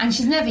 and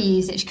she's never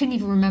used it. She couldn't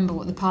even remember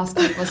what the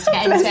passcode was to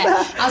get into it.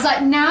 I was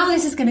like, now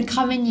this is going to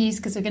come in use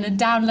because we're going to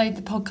download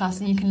the podcast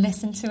and you can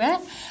listen to it.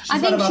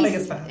 She's one of our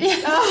biggest fans. Well,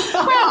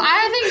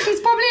 I think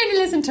she's probably only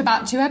listened to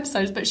about 2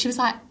 episodes, but she was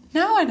like,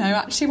 now I know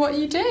actually what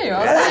you do. I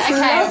was like,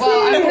 okay,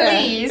 well, I'm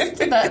pleased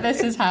that this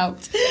has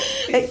helped.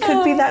 It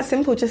could be that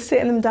simple, just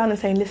sitting them down and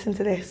saying, listen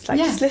to this.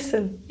 Just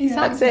listen.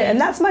 Exactly. That's it.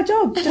 And that's my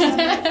job,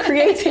 just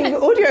creating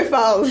audio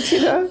files,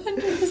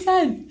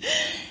 100%.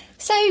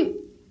 So,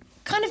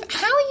 kind of,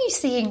 how are you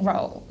seeing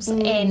roles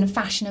in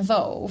fashion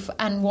evolve,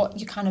 and what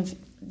you kind of,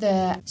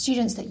 the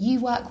students that you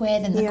work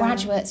with and the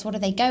graduates, what are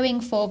they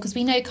going for? Because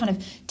we know kind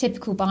of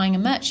typical buying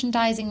and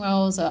merchandising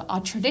roles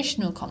are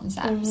traditional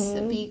concepts.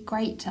 It'd be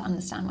great to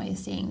understand where you're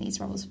seeing these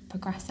roles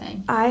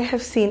progressing. I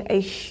have seen a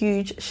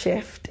huge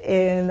shift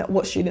in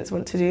what students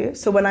want to do.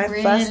 So when I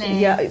first,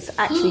 it's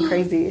actually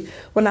crazy.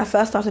 When I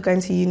first started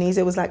going to unis,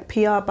 it was like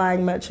PR,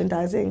 buying,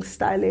 merchandising,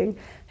 styling.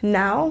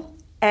 Now,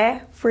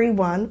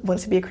 everyone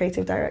wants to be a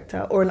creative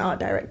director or an art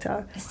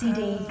director. A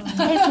CD. It's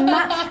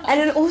mad. And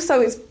then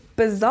also it's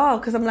bizarre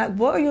because I'm like,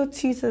 what are your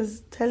tutors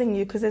telling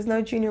you? Because there's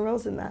no junior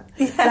roles in that.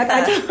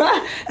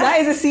 That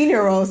is a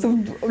senior role. So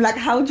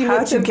how do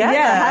you get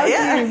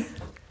that?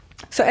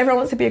 So everyone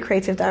wants to be a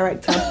creative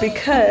director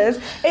because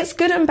it's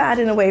good and bad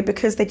in a way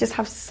because they just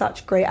have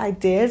such great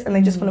ideas and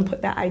they just want to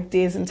put their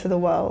ideas into the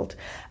world.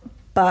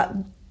 But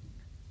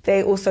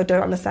they also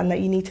don't understand that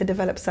you need to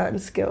develop certain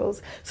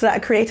skills. So that a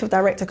creative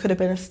director could have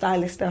been a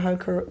stylist their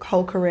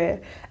whole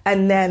career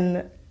and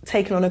then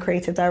taken on a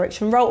creative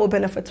direction role or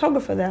been a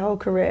photographer their whole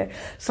career.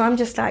 So I'm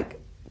just like,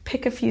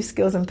 pick a few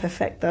skills and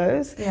perfect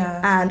those.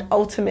 Yeah. And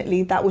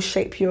ultimately that will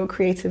shape your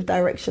creative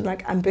direction,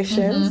 like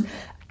ambitions.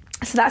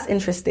 So that's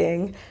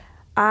interesting.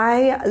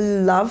 I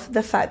love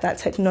the fact that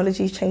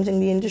technology is changing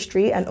the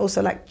industry, and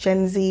also like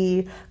Gen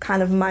Z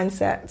kind of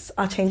mindsets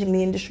are changing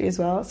the industry as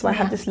well. So I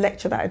have this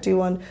lecture that I do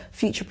on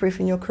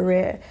future-proofing your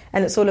career,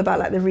 and it's all about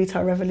like the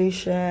retail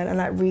revolution and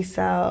like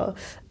resale,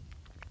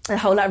 the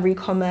whole like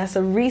re-commerce,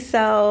 so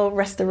resale,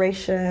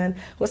 restoration,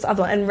 what's the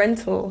other one, and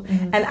rental.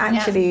 And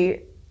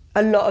actually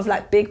a lot of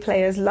like big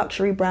players,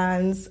 luxury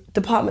brands,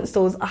 department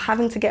stores are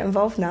having to get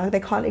involved now. They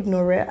can't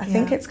ignore it. I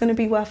think it's going to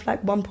be worth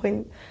like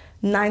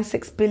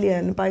 1.96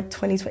 billion by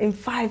 2020 in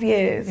 5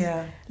 years.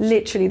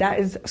 Literally, that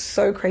is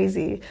so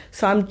crazy.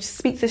 So I'm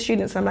speak to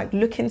students and I'm like,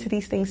 look into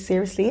these things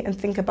seriously and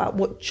think about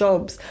what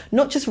jobs,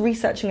 not just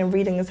researching and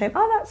reading and saying,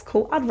 oh, that's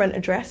cool, I'd rent a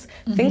dress.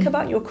 Think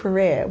about your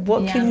career.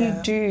 What can you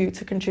do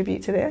to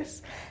contribute to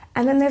this?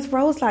 And then there's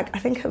roles like, I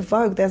think at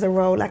Vogue, there's a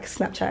role like a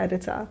Snapchat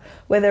editor,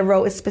 where their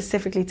role is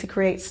specifically to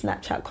create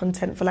Snapchat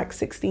content for like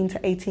 16 to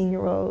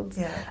 18-year-olds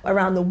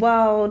around the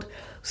world.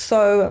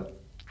 So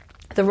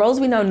the roles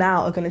we know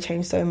now are going to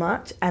change so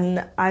much,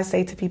 and I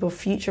say to people,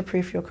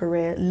 future-proof your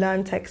career,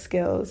 learn tech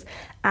skills,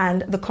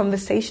 and the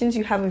conversations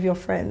you have with your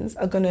friends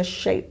are going to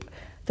shape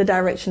the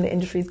direction the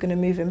industry is going to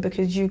move in,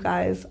 because you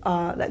guys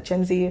are, like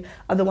Gen Z,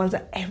 are the ones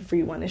that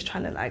everyone is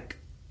trying to like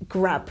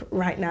grab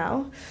right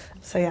now.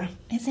 So yeah.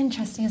 It's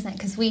interesting, isn't it?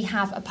 Because we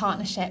have a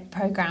partnership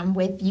program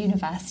with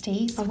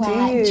universities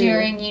where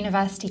during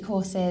university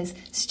courses,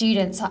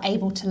 students are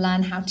able to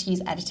learn how to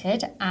use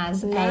Edited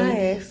as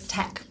a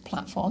tech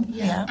platform.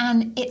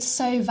 And it's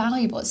so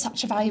valuable. It's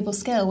such a valuable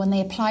skill when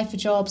they apply for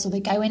jobs or they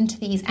go into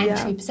these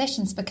entry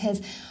positions,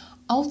 because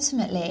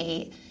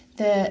ultimately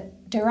the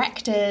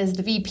directors,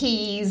 the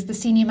VPs, the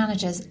senior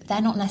managers,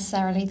 they're not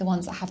necessarily the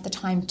ones that have the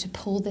time to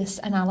pull this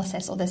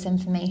analysis or this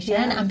information,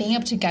 and being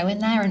able to go in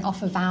there and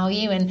offer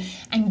value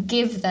and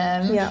give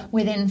them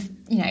within,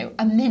 you know,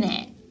 a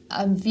minute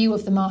a view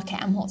of the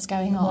market and what's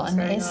going on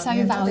is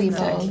so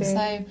valuable.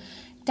 So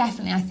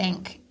definitely, I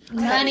think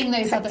learning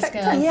those other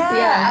skills.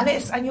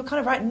 And you're kind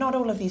of right, not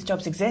all of these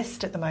jobs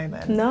exist at the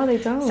moment. No, they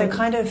don't. So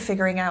kind of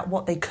figuring out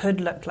what they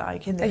could look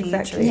like in the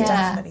future is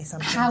definitely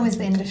something. How is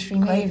the industry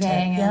moving?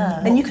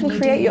 And you can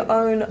create your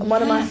own.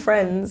 One of my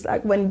friends,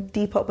 like when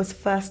Depop was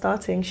first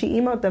starting, she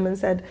emailed them and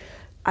said,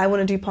 I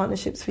want to do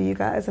partnerships for you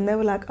guys. And they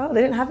were like, oh,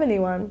 they didn't have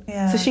anyone.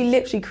 So she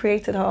literally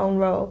created her own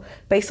role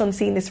based on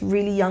seeing this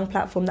really young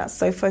platform that's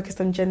so focused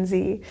on Gen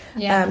Z,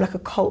 like a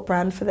cult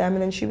brand for them.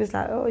 And then she was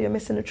like, oh, you're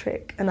missing a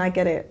trick. And I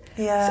get it.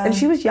 And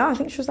she was young. I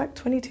think she was like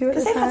 22 at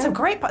the time. They've had some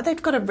great, they've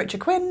got a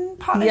Richard Quinn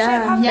partnership.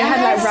 They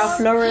had like Ralph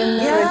Lauren.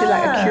 They did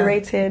like a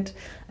curated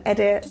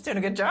edit. She's doing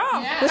a good job.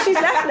 Well, she's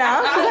left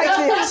now.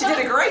 She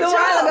did a great job. A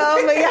while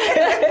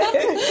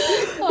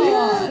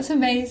ago, but it's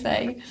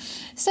amazing.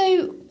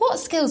 So what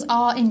skills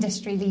are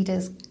industry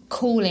leaders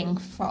calling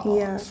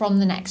from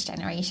the next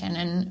generation,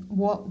 and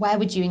where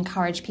would you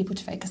encourage people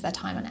to focus their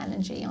time and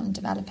energy on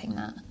developing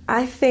that?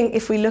 I think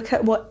if we look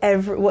at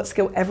what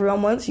skill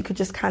everyone wants, you could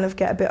just kind of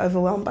get a bit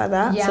overwhelmed by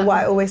that. So what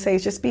I always say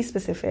is just be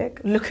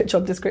specific, look at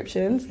job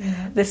descriptions.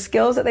 The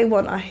skills that they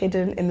want are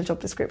hidden in the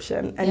job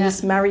description, and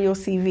just marry your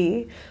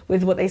CV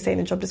with what they say in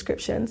the job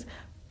descriptions.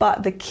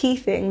 But the key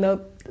thing,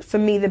 though, for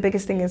me, the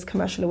biggest thing is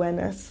commercial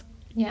awareness.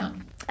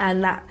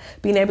 And that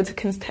being able to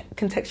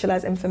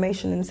contextualize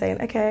information and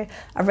saying, okay,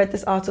 I've read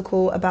this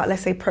article about,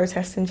 let's say,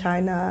 protests in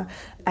China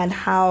and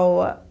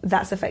how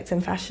that's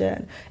affecting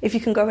fashion. If you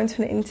can go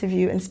into an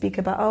interview and speak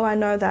about, oh, I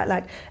know that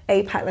like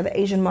APAC, like the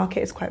Asian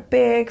market is quite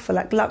big for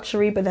like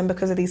luxury, but then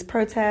because of these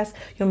protests,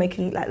 you're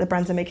making like the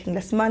brands are making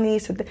less money.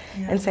 So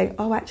and saying,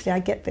 oh, actually, I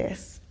get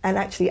this. And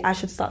actually, I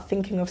should start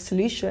thinking of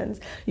solutions.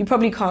 You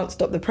probably can't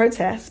stop the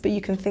protests, but you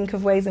can think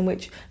of ways in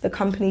which the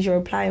companies you're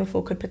applying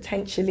for could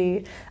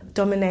potentially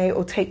dominate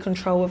or take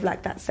control of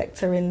like that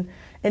sector in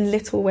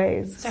little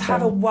ways. So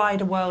have a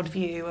wider world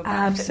view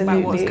about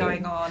what's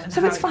going on. And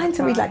so it's fine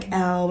to read like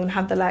Elle and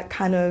have the like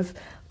kind of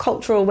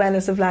cultural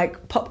awareness of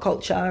like pop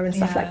culture and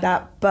stuff like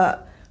that,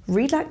 but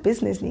read like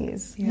business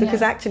news,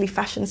 because actually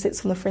fashion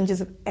sits on the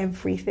fringes of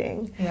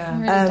everything. It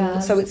really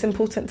does. So it's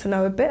important to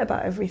know a bit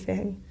about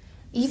everything.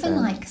 Even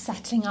like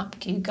setting up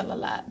Google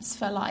alerts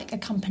for like a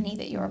company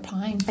that you're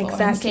applying for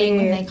and seeing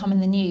when they come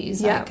in the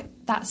news, like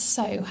that's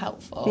so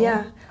helpful.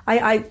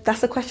 I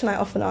that's a question I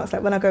often ask,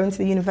 like when I go into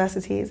the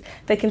universities,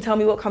 they can tell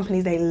me what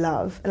companies they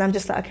love, and I'm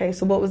just like, okay,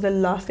 so what was the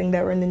last thing they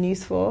were in the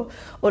news for,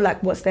 or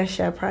like what's their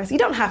share price? You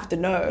don't have to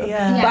know,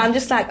 but I'm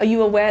just like, are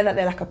you aware that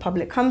they're like a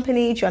public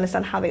company? Do you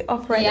understand how they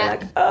operate? They're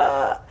like,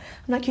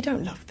 I'm like, you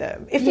don't love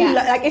them. If you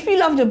if you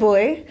loved a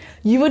boy,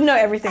 you would know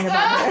everything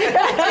about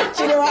them.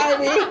 Do you know what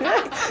I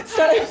mean?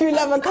 So if you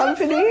love a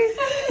company,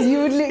 you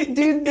would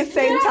do the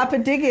same type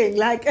of digging,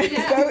 like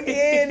go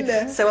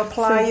in. So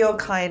apply your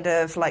kind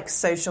of like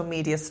social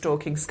media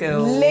stalking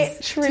skills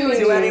literally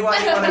to anyone you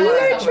want to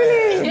work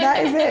with.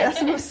 That is it. That's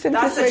the most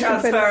simple. That's a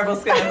transferable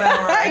skill of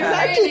ever.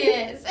 Exactly. It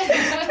really is.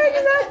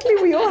 Exactly.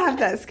 We all have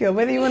that skill,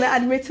 whether you want to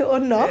admit it or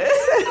not.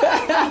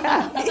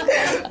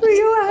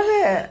 We all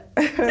have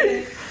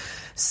it.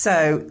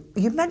 So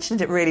you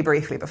mentioned it really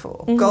briefly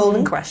before.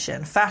 Golden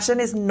question. Fashion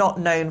is not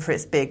known for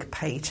its big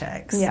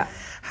paychecks. Yeah.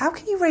 How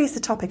can you raise the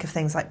topic of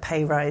things like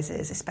pay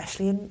rises,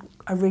 especially in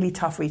a really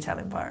tough retail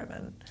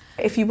environment?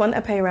 If you want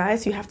a pay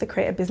rise, you have to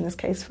create a business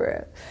case for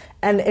it.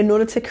 And in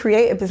order to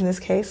create a business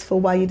case for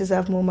why you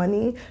deserve more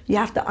money, you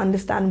have to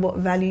understand what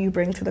value you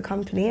bring to the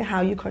company,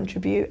 how you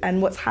contribute,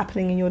 and what's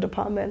happening in your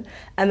department,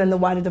 and then the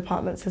wider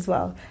departments as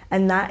well.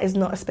 And that is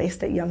not a space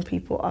that young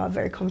people are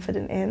very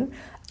confident in.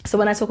 So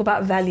when I talk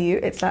about value,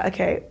 it's like,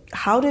 okay,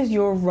 how does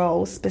your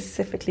role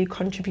specifically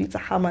contribute to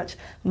how much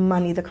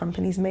money the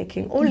company's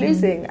making or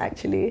losing,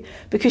 actually?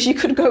 Because you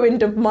could go in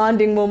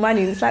demanding more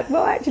money. And it's like,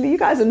 well, actually, you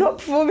guys are not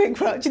performing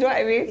well. Do you know what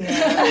I mean?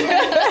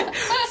 Yeah.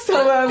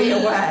 So be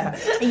aware.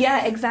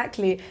 Yeah,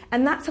 exactly.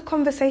 And that's a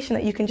conversation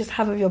that you can just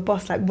have with your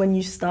boss, like when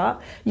you start.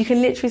 You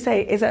can literally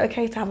say, is it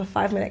okay to have a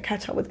 5-minute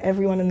catch up with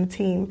everyone in the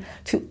team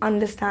to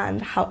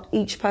understand how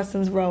each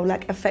person's role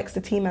like affects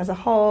the team as a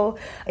whole?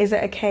 Is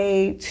it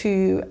okay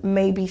to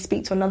maybe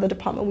speak to another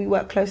department we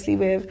work closely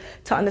with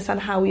to understand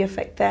how we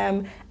affect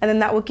them? And then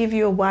that will give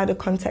you a wider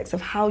context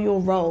of how your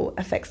role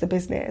affects the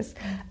business.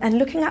 And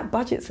looking at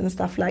budgets and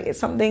stuff, like it's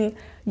something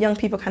young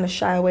people kind of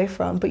shy away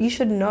from, but you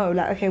should know,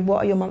 like, okay, what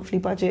are your monthly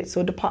budgets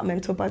or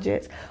departmental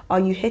budgets? Are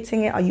you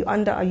hitting it? Are you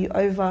under? Are you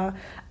over?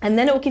 And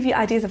then it will give you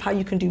ideas of how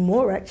you can do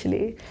more,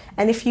 actually.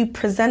 And if you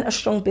present a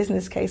strong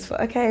business case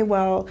for, okay,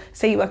 well,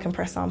 say you work in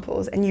press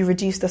samples and you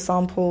reduce the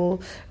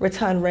sample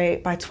return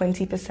rate by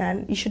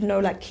 20%, you should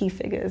know like key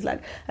figures.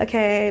 Like,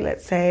 okay,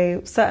 let's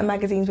say certain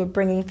magazines were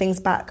bringing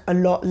things back a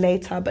lot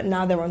later, but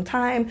now they're on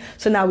time.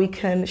 So now we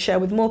can share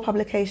with more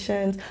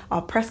publications.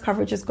 Our press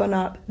coverage has gone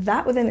up.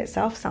 That within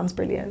itself sounds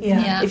brilliant.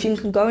 Yeah. If you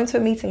can go into a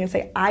meeting and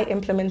say, I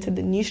implemented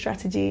the new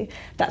strategy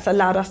that's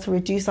allowed us to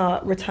reduce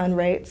our return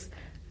rates,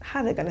 how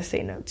are they going to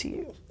say no to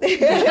you?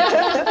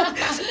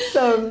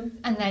 So,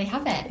 and there you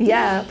have it.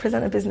 Yeah,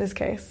 present a business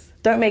case.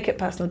 Don't make it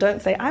personal.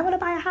 Don't say, I want to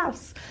buy a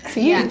house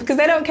to you, because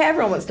they don't care.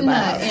 Everyone wants to buy a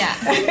house. Yeah.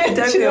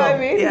 Do you know what I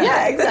mean?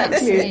 Yeah,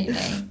 exactly.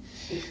 Absolutely.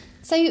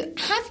 So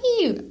have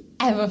you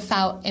ever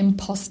felt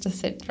imposter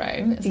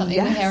syndrome? It's something we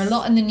Yes. hear a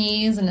lot in the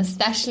news, and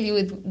especially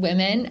with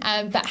women.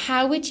 But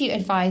how would you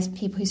advise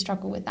people who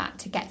struggle with that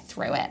to get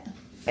through it?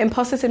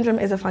 Imposter syndrome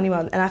is a funny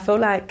one, and I feel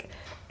like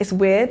it's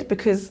weird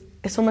because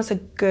it's almost a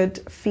good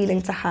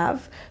feeling to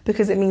have,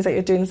 because it means that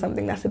you're doing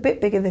something that's a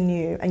bit bigger than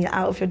you and you're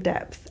out of your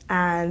depth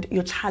and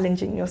you're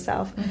challenging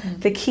yourself.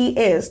 The key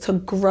is to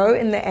grow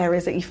in the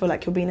areas that you feel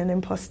like you're being an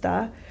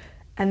imposter,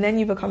 and then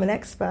you become an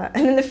expert,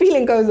 and then the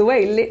feeling goes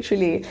away,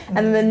 literally. And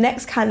then the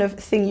next kind of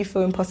thing you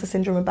feel imposter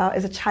syndrome about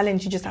is a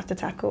challenge you just have to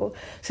tackle.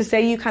 So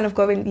say you kind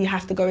of you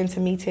have to go into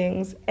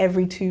meetings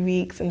every 2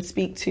 weeks and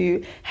speak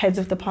to heads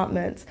of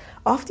departments.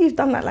 After you've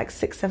done that like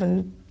 6,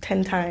 7,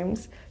 10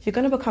 times, you're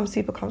going to become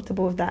super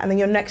comfortable with that. And then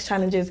your next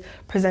challenge is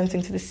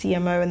presenting to the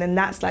CMO, and then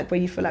that's like where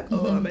you feel like,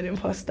 oh, I'm an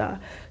imposter.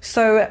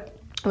 So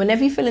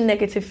whenever you feel a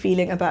negative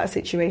feeling about a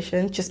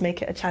situation, just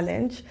make it a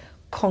challenge,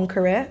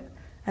 conquer it.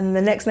 And then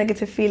the next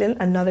negative feeling,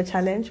 another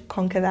challenge,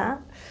 conquer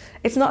that.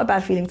 It's not a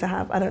bad feeling to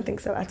have. I don't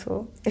think so at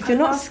all. If you're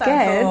not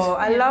scared...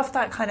 I love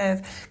that kind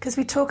of... Because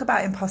we talk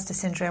about imposter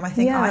syndrome. I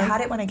think I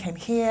had it when I came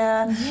here.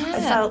 Yeah. I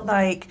felt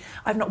like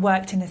I've not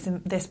worked in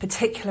this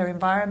particular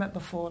environment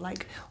before.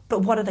 Like,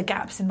 but what are the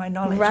gaps in my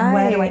knowledge? Right. And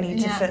where do I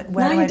need to fit?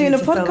 Where now do you're I doing need a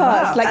to fill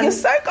podcast. up? Like, And you're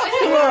so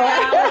comfortable.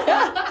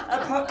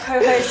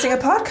 co-hosting a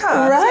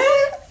podcast.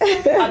 Right?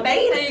 I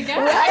made it. There you go.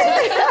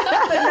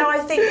 But no, I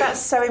think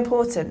that's so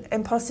important.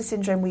 Imposter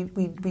syndrome, we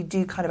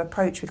do kind of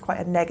approach with quite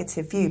a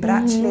negative view, but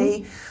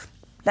actually,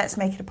 let's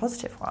make it a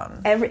positive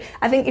one.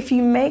 I think if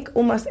you make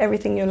almost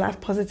everything in your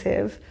life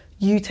positive,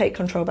 you take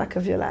control back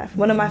of your life.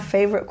 One of my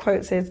favourite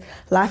quotes is,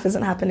 life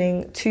isn't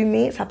happening to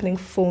me, it's happening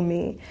for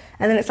me.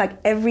 And then it's like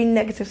every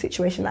negative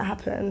situation that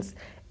happens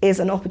is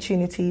an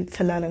opportunity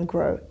to learn and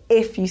grow,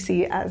 if you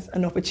see it as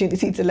an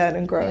opportunity to learn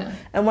and grow. Yeah.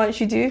 And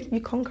once you do, you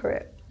conquer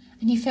it.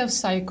 And you feel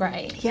so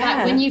great. Yeah.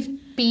 Like when you've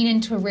been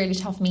into a really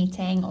tough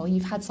meeting, or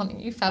you've had something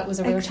you felt was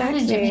a real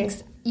challenge, it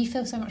makes you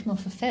feel so much more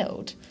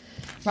fulfilled,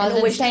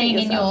 rather than staying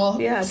in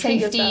your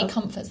safety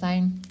comfort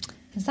zone.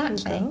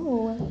 Exactly.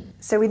 Oh.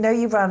 So we know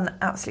you run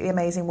absolutely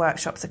amazing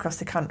workshops across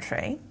the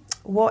country.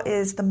 What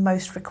is the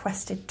most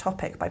requested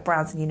topic by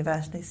brands and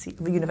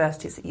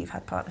universities that you've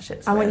had partnerships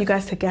with? I want you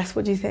guys to guess.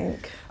 What do you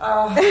think?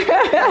 Oh,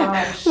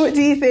 gosh. What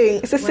do you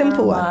think? It's a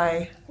simple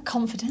one.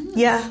 Confidence.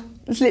 Yeah,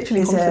 it's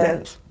literally Is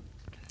confidence.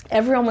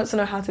 Everyone wants to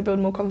know how to build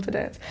more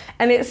confidence.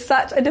 And it's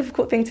such a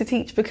difficult thing to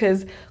teach,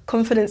 because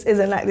confidence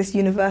isn't like this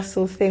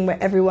universal thing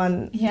where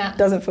everyone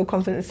doesn't feel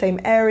confident in the same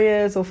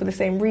areas or for the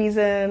same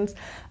reasons.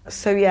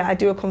 So yeah, I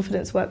do a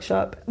confidence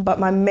workshop, but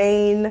my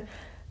main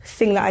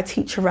thing that I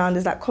teach around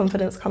is that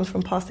confidence comes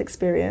from past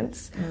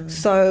experience.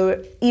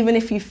 So even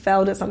if you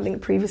failed at something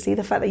previously,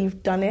 the fact that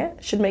you've done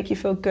it should make you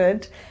feel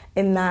good,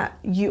 in that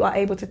you are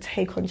able to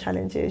take on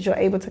challenges, you're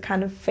able to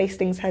kind of face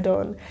things head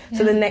on.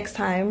 So the next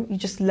time you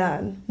just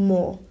learn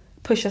more,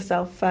 push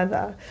yourself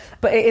further.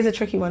 But it is a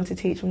tricky one to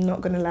teach, I'm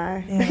not going to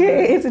lie. Yeah.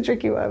 It is a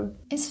tricky one.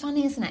 It's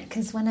funny, isn't it?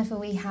 Because whenever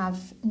we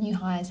have new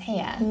hires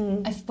here,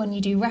 when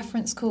you do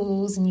reference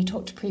calls and you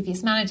talk to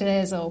previous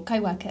managers or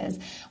co-workers,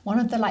 one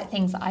of the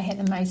things that I hear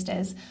the most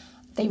is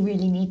they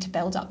really need to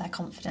build up their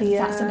confidence.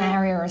 Yeah. That's an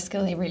area or a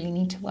skill they really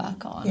need to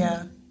work on.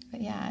 Yeah.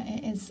 But yeah,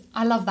 it is.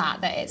 I love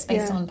that it's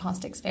based on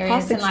past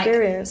experience. Past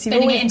experience. You've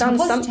always done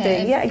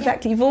something. Yeah,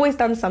 exactly. You've always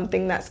done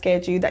something that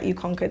scared you, that you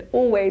conquered.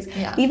 Always.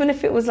 Yeah. Even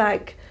if it was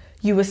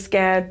you were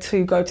scared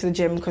to go to the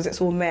gym because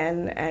it's all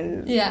men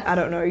and I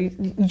don't know, you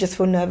just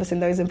feel nervous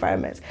in those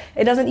environments.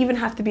 It doesn't even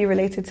have to be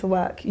related to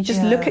work. You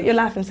just look at your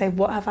life and say,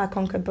 what have I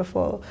conquered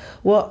before?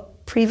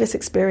 What previous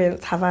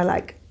experience have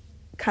I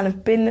kind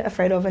of been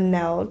afraid of and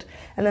nailed?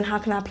 And then how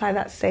can I apply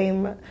that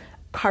same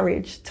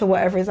courage to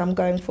whatever it is I'm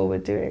going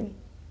forward doing?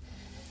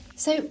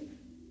 So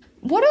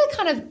what are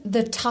kind of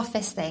the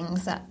toughest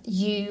things that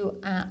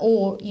you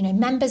or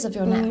members of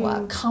your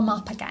network come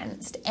up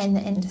against in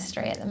the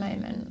industry at the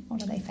moment?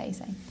 What are they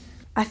facing?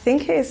 I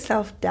think it is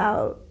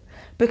self-doubt,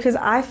 because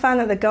I find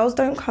that the girls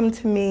don't come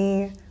to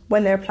me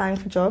when they're applying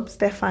for jobs.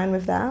 They're fine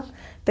with that.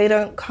 They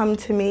don't come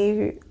to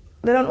me.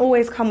 They don't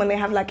always come when they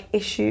have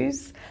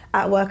issues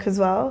at work as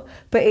well,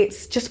 but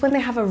it's just when they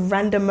have a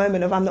random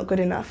moment of I'm not good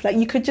enough.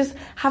 You could just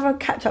have a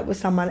catch up with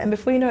someone and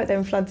before you know it, they're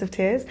in floods of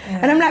tears. Yeah.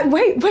 And I'm like,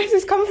 wait, where's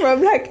this come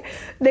from?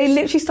 They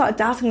literally start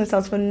doubting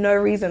themselves for no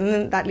reason, and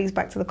then that leads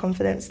back to the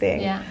confidence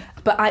thing. Yeah.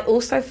 But I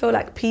also feel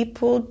like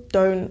people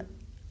don't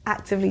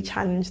actively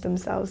challenge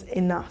themselves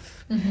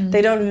enough. Mm-hmm.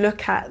 They don't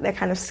look at their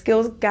kind of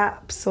skills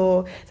gaps,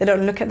 or they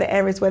don't look at the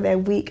areas where they're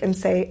weak and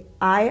say,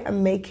 I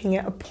am making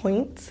it a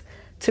point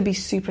to be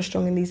super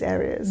strong in these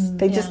areas.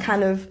 They just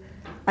kind of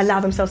allow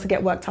themselves to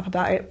get worked up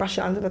about it, brush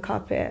it under the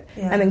carpet,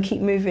 and then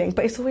keep moving.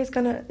 But it's always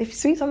gonna, if you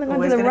sweep something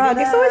under the rug,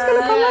 it's always gonna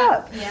come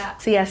up. Yeah.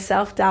 So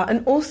self-doubt.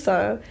 And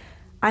also,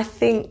 I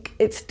think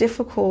it's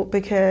difficult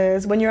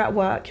because when you're at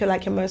work, you're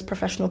your most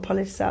professional,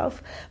 polished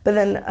self. But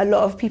then a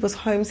lot of people's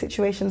home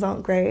situations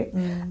aren't great.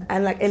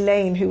 And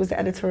Elaine, who was the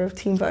editor of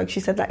Teen Vogue,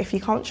 she said if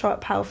you can't show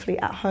up powerfully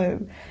at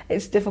home,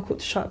 it's difficult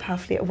to show up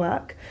powerfully at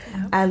work.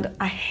 Yep. And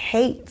I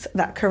hate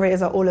that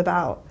careers are all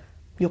about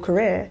your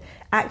career.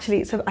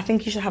 Actually, I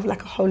think you should have a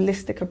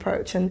holistic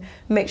approach and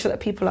make sure that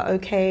people are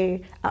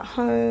okay at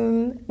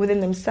home,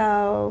 within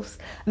themselves,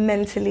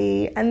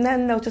 mentally, and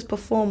then they'll just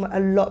perform a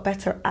lot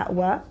better at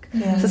work.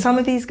 Yeah. So some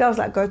of these girls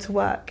go to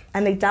work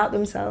and they doubt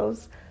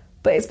themselves,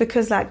 but it's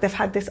because they've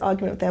had this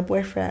argument with their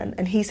boyfriend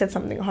and he said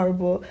something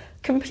horrible,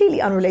 completely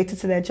unrelated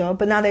to their job,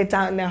 but now they're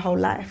doubting their whole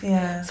life.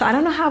 Yeah. So I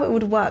don't know how it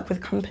would work with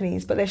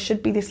companies, but there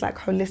should be this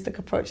holistic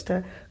approach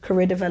to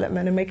career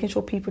development and making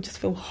sure people just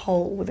feel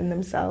whole within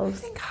themselves.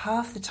 I think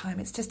half the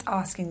time it's just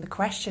asking the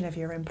question of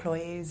your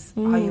employees,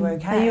 are you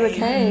okay? Are you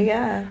okay?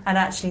 Yeah. And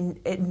actually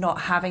it not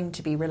having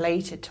to be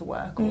related to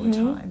work all the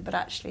time, but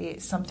actually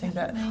it's something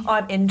that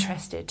I'm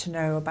interested to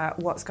know about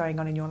what's going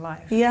on in your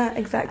life. Yeah,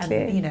 exactly.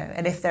 And,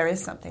 and if there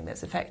is something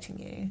that's affecting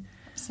you,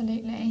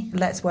 absolutely,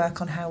 let's work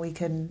on how we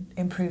can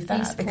improve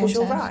that, because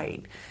you're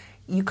right.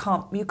 You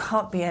can't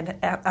be an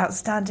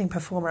outstanding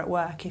performer at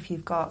work if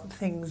you've got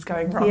things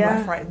going wrong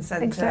left, right and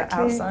centre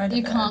outside.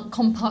 You can't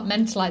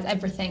compartmentalise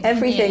everything.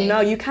 Everything, no,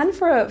 you can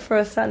for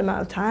a certain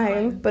amount of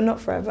time, but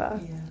not forever.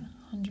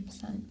 Yeah,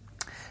 100%.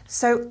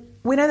 So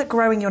we know that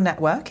growing your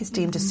network is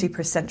deemed as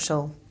super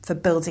essential for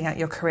building out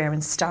your career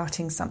and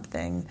starting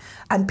something,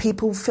 and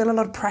people feel a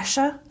lot of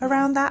pressure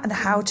around that and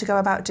how to go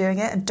about doing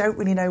it and don't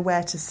really know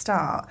where to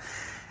start.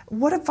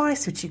 What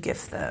advice would you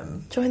give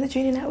them? Join the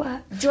Junior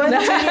Network. Join the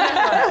Junior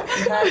Network.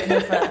 You heard it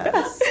here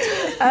first.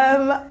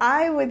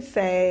 I would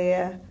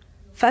say,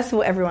 first of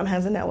all, everyone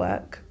has a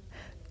network.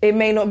 It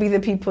may not be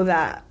the people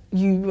that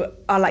you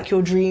are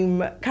your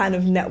dream kind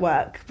of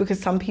network, because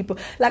some people,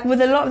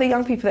 with a lot of the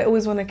young people, they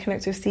always want to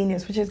connect with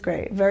seniors, which is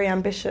great, very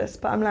ambitious.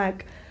 But I'm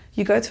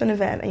you go to an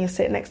event and you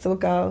sit next to a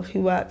girl who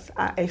works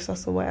at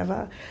ASOS or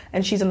whatever,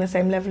 and she's on the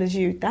same level as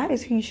you. That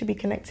is who you should be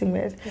connecting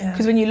with.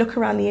 Because when you look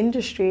around the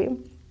industry,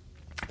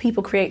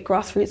 people create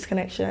grassroots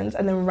connections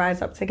and then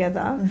rise up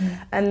together.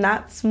 And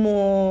that's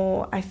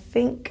more, I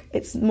think,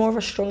 it's more of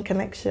a strong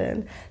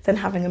connection than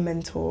having a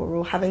mentor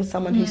or having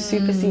someone who's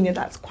super senior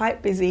that's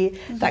quite busy,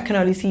 that can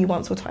only see you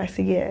once or twice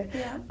a year.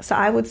 So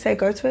I would say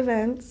go to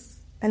events.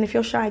 And if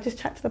you're shy, just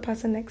chat to the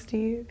person next to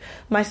you.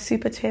 My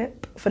super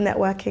tip for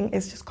networking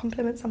is just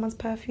compliment someone's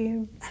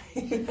perfume.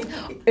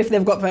 If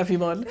they've got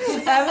perfume on.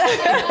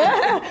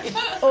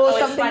 Or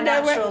something my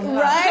natural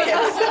right?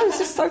 It's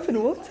just soap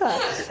and water.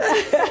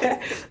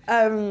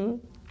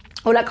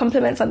 Or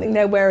compliment something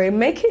they're wearing.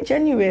 Make it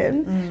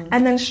genuine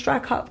and then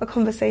strike up a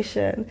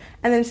conversation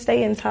and then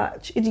stay in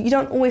touch. You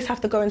don't always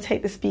have to go and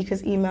take the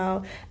speaker's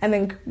email and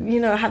then,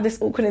 have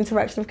this awkward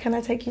interaction of, can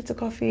I take you to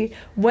coffee?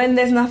 When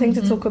there's nothing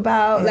to talk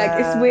about.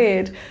 It's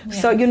weird. Yeah.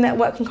 So your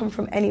network can come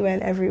from anywhere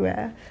and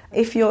everywhere.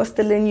 If you're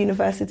still in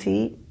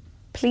university,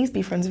 please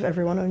be friends with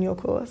everyone on your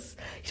course.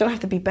 You don't have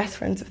to be best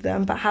friends with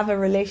them, but have a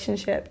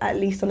relationship at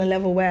least on a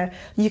level where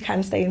you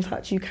can stay in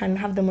touch. You can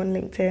have them on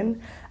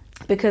LinkedIn.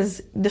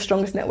 because the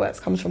strongest networks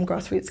comes from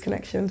grassroots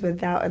connections,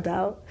 without a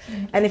doubt.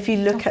 And if you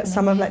look at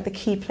some of like the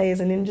key players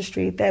in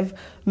industry, they've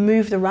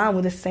moved around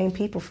with the same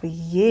people for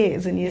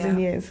years and years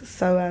and years.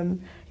 So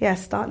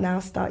start now,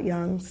 start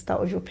young, start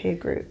with your peer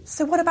group.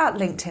 So what about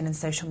LinkedIn and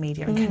social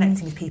media and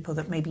connecting with people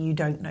that maybe you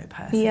don't know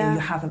personally, or you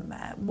haven't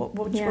met? What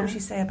would you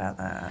say about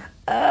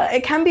that?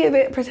 It can be a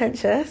bit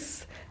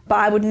pretentious, but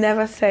I would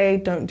never say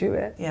don't do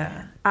it.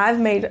 Yeah. I've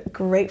made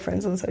great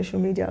friends on social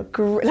media,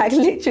 like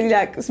literally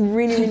like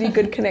really, really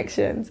good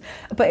connections.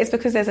 But it's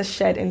because there's a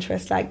shared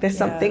interest. Like there's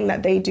something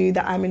that they do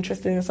that I'm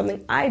interested in,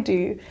 something I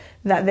do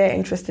that they're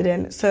interested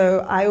in.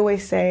 So I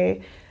always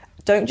say,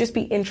 don't just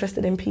be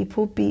interested in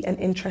people, be an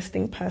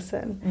interesting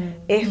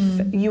person. If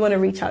you want to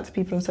reach out to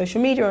people on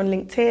social media or on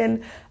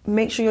LinkedIn,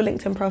 make sure your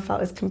LinkedIn profile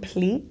is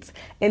complete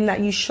in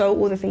that you show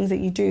all the things that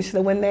you do so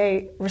that when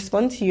they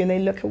respond to you and they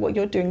look at what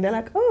you're doing, they're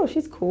like, oh,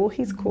 she's cool,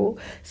 he's cool.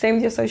 Same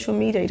with your social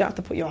media. You don't have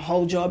to put your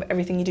whole job,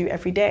 everything you do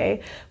every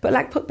day, but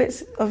like put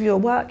bits of your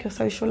work, your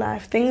social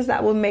life, things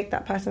that will make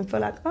that person feel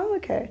like, oh,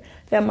 okay,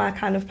 they're my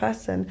kind of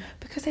person,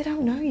 because they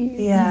don't know you.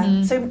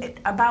 Yeah. So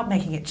about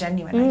making it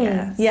genuine, I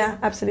guess. Yeah,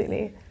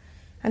 absolutely.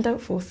 And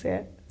don't force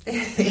it.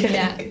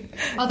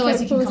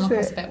 Otherwise you can come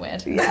across a bit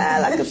weird. Yeah,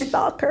 like a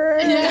stalker.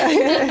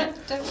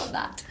 Don't want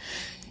that.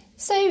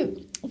 So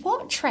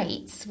what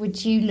traits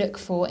would you look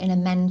for in a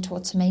mentor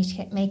to make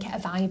it a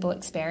valuable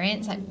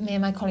experience? Like me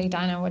and my colleague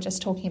Diana were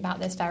just talking about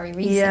this very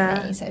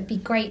recently. So it'd be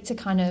great to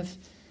kind of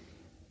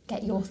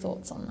get your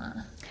thoughts on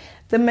that.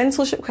 The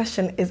mentorship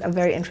question is a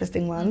very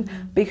interesting one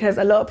because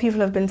a lot of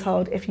people have been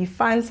told if you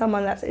find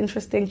someone that's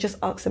interesting, just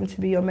ask them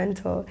to be your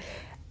mentor.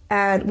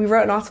 And we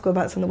wrote an article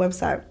about this on the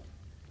website.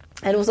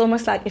 And it was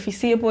almost like if you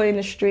see a boy in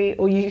the street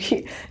or do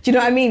you know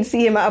what I mean?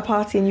 See him at a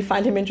party and you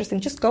find him interesting,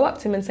 just go up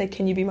to him and say,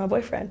 can you be my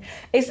boyfriend?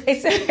 It's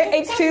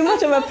too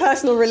much of a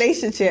personal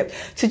relationship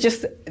to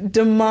just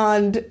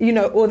demand,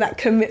 all that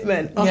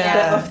commitment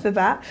off the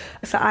bat.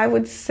 So I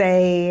would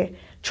say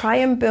try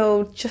and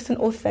build just an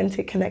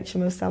authentic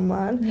connection with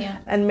someone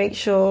and make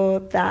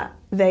sure that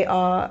they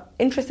are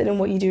interested in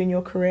what you do in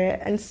your career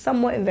and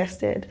somewhat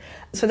invested.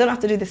 So they don't have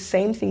to do the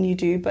same thing you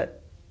do, but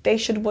they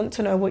should want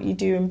to know what you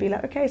do and be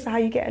like, okay, so how are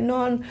you getting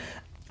on?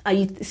 Are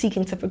you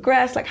seeking to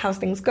progress? Like, how's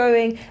things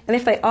going? And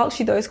if they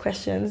ask you those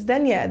questions,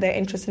 then they're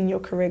interested in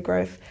your career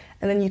growth.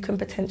 And then you can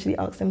potentially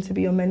ask them to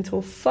be your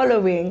mentor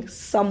following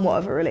somewhat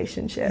of a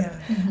relationship.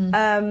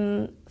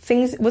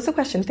 What's the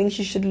question? Things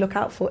you should look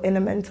out for in a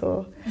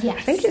mentor. Yes.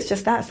 I think it's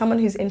just that, someone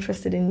who's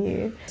interested in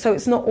you. So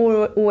it's not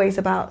always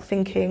about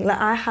thinking, like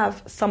I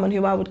have someone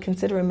who I would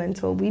consider a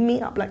mentor. We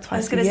meet up like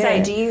twice a year. I was going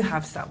to say, do you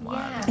have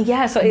someone?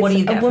 Yeah, so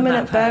it's a woman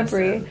at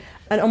Burberry. Person?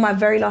 And on my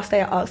very last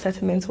day, I asked her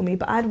to mentor me,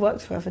 but I'd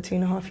worked for her for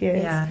 2.5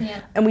 years.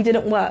 And we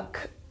didn't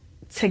work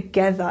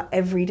together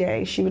every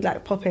day. She would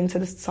like pop into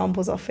the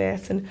samples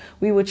office and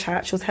we would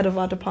chat. She was head of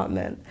our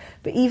department.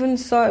 But even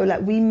so,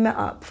 like we met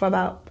up for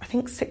about, I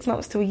think 6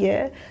 months to a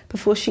year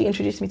before she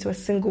introduced me to a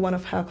single one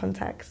of her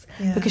contacts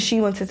because she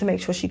wanted to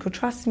make sure she could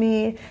trust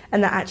me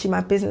and that actually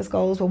my business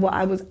goals were what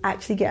I was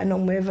actually getting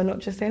on with and not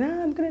just saying,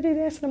 I'm going to do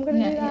this and I'm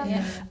going to do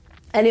that.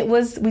 And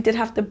we did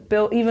have to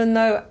build, even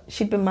though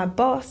she'd been my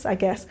boss, I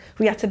guess,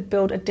 we had to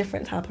build a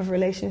different type of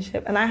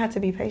relationship. And I had to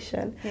be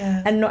patient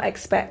and not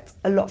expect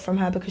a lot from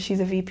her because she's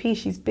a VP,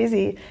 she's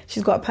busy,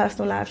 she's got a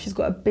personal life, she's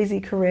got a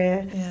busy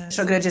career. She's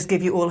not going to just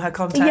give you all her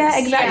contacts. Yeah,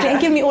 exactly. And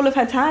give me all of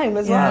her time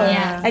as well.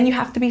 And you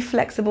have to be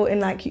flexible in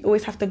like, you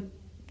always have to,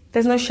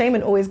 there's no shame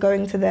in always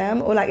going to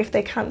them or like if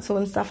they cancel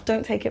and stuff,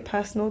 don't take it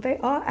personal. They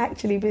are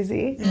actually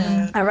busy.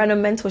 I run a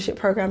mentorship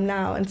program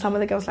now and some of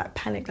the girls like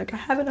panic, like I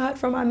haven't heard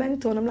from my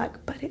mentor and I'm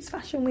like, but it's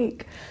fashion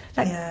week.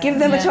 Like give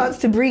them a chance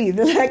to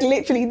breathe. Like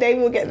literally they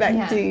will get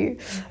back to you.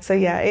 So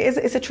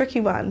it's a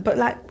tricky one, but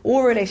like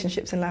all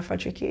relationships in life are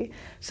tricky.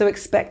 So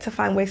expect to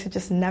find ways to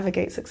just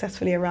navigate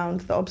successfully around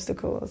the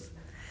obstacles.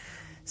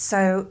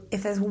 So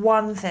if there's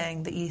one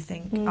thing that you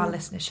think our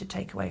listeners should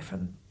take away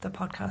from the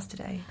podcast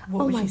today,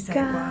 what would you say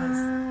it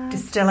was?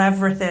 Distill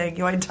everything,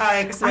 your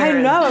entire experience.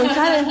 I know, I'm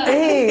trying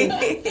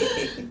to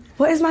think.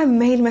 What is my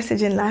main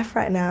message in life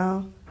right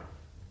now?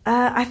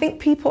 I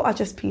think people are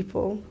just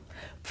people.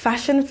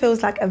 Fashion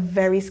feels like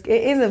it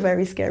is a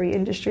very scary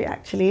industry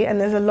actually,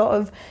 and there's a lot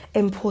of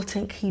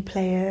important key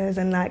players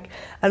and like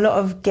a lot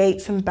of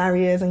gates and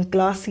barriers and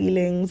glass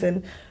ceilings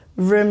and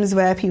rooms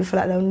where people feel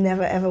like they'll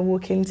never ever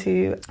walk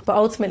into. But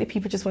ultimately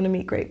people just want to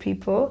meet great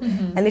people.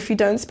 And if you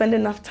don't spend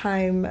enough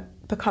time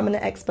becoming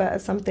an expert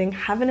at something,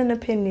 having an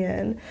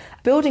opinion,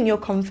 building your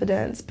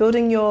confidence,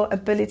 building your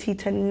ability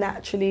to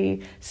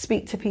naturally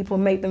speak to people,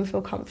 make them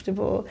feel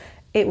comfortable,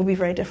 it will be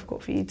very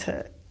difficult for you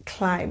to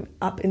climb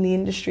up in the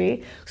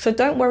industry. So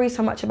don't worry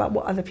so much about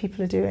what other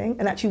people are doing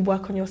and actually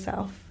work on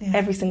yourself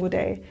every single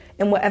day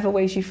in whatever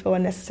ways you feel are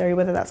necessary,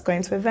 whether that's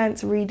going to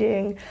events,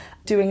 reading,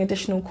 doing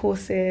additional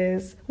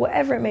courses,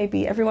 whatever it may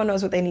be. Everyone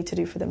knows what they need to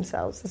do for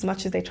themselves. As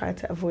much as they try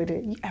to avoid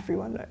it,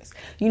 everyone knows.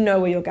 You know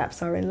where your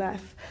gaps are in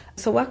life.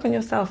 So work on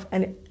yourself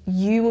and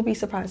you will be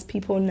surprised.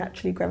 People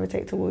naturally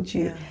gravitate towards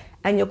you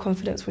and your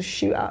confidence will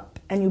shoot up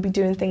and you'll be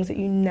doing things that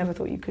you never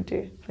thought you could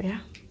do. So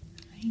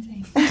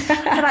Amazing. I feel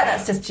like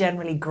that's just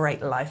generally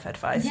great life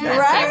advice. Yeah, there for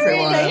right?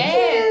 everyone.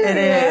 It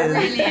is.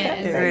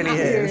 It really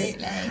is.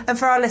 Absolutely. And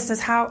for our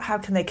listeners, how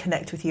can they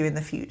connect with you in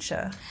the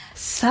future?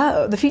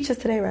 So, the future's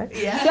today, right?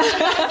 Yeah.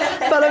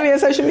 Follow me on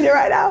social media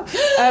right now.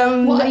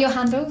 What are your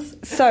handles?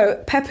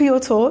 So, Pepper Your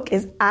Talk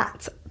is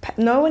at...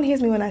 no one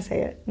hears me when I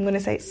say it. I'm going to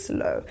say it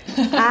slow.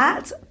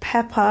 At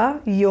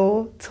Pepper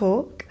Your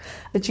Talk,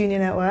 the Junior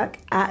Network,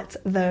 at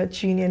the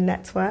Junior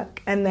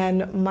Network. And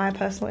then my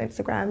personal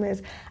Instagram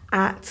is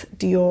at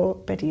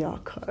Dior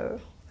Bediako.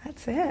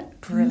 That's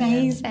it. Brilliant.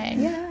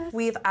 Amazing. Yes.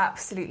 We've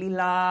absolutely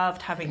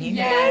loved having you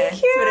here.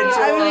 Thank you. It's been a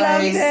joy. I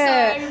loved it. So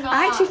much.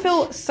 I actually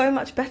feel so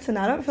much better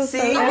now. I don't feel so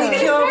See, ill. we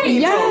cure people.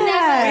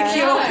 Yeah. We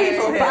cure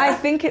people here. But I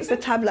think it's the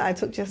tablet I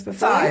took just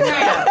before. Fine.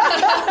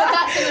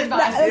 That's some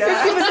advice.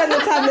 50% the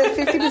tablet,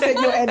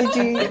 50% your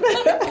energy.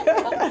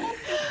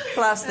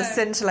 Plus the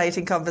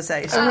scintillating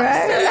conversation.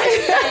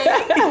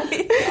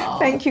 Right?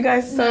 Thank you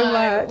guys so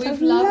much. We've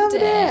I've loved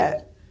loved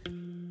it.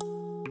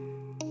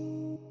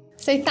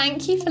 So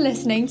thank you for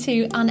listening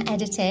to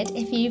Unedited.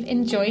 If you've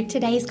enjoyed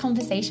today's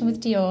conversation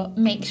with Dior,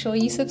 make sure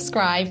you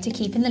subscribe to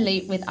keep in the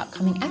loop with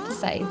upcoming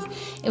episodes.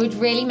 It would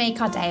really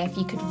make our day if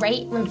you could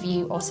rate,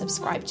 review or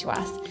subscribe to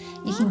us.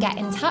 You can get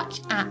in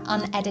touch at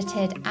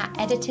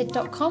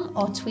unedited@edited.com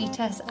or tweet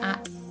us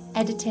at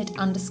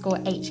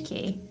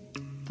edited_HQ.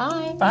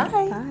 Bye. Bye.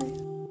 Bye.